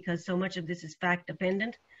difficult because so much of this is fact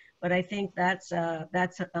dependent, but I think that's a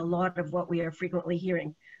lot of what we are frequently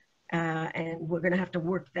hearing. And we're gonna have to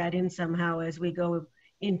work that in somehow as we go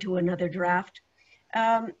into another draft.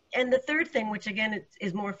 And the third thing, which again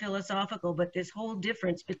is more philosophical, but this whole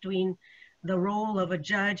difference between the role of a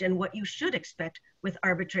judge and what you should expect with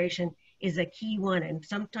arbitration is a key one. And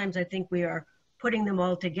sometimes I think we are putting them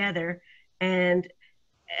all together, and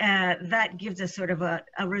that gives us sort of a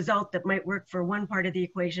result that might work for one part of the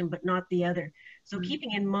equation, but not the other. So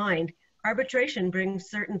keeping in mind, arbitration brings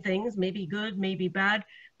certain things, maybe good, maybe bad,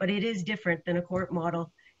 but it is different than a court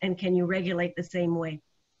model. And can you regulate the same way?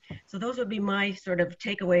 So those would be my sort of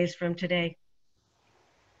takeaways from today.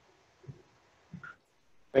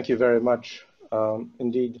 Thank you very much.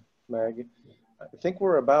 Indeed, Meg. I think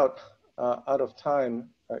we're about out of time,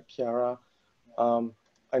 Chiara.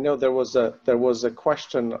 I know there was a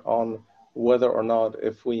question on whether or not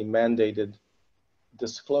if we mandated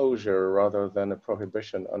disclosure rather than a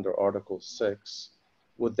prohibition under Article 6,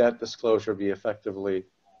 would that disclosure be effectively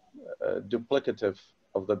duplicative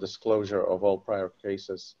of the disclosure of all prior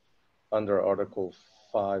cases under Article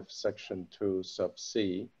 5, Section 2, sub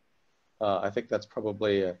C. I think that's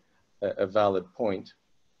probably a valid point,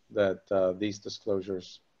 that these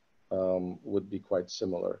disclosures would be quite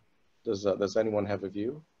similar. Does anyone have a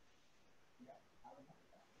view?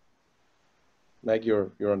 Meg,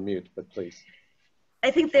 you're on mute, but please.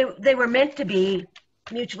 I think they were meant to be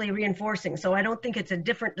mutually reinforcing. So I don't think it's a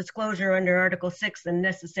different disclosure under Article 6 than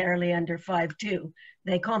necessarily under 5.2.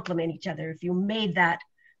 They complement each other. If you made that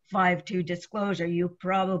 5.2 disclosure, you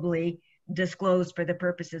probably disclosed for the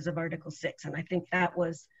purposes of Article 6. And I think that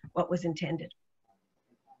was what was intended.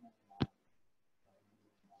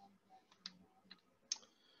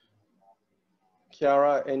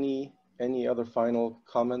 Chiara, any other final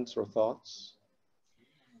comments or thoughts?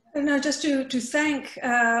 No, just to thank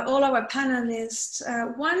all our panelists.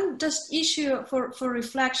 One just issue for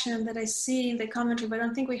reflection that I see in the commentary, but I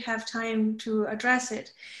don't think we have time to address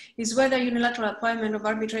it, is whether unilateral appointment of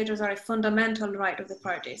arbitrators are a fundamental right of the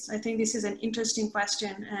parties. I think this is an interesting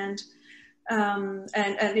question, and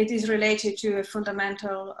it is related to a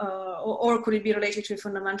fundamental, or could it be related to a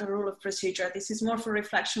fundamental rule of procedure? This is more for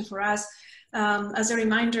reflection for us. As a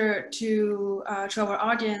reminder to our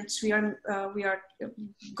audience, we are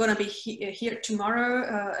going to be here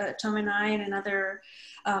tomorrow, Tom and I and another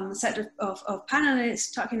set of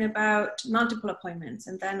panelists talking about multiple appointments,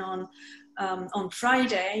 and then on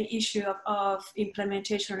Friday, issue of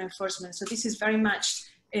implementation and enforcement. So this is very much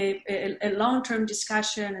a long-term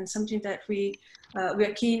discussion and something that we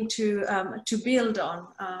are keen to build on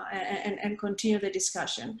and continue the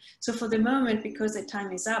discussion. So for the moment, because the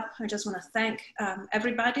time is up, I just want to thank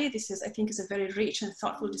everybody. This is, I think, is a very rich and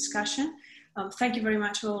thoughtful discussion. Thank you very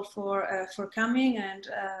much all for coming and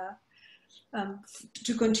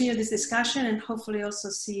to continue this discussion, and hopefully also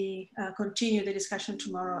continue the discussion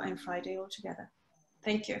tomorrow and Friday all together.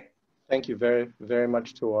 Thank you. Thank you very, very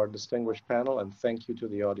much to our distinguished panel, and thank you to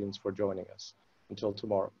the audience for joining us. Until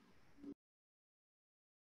tomorrow.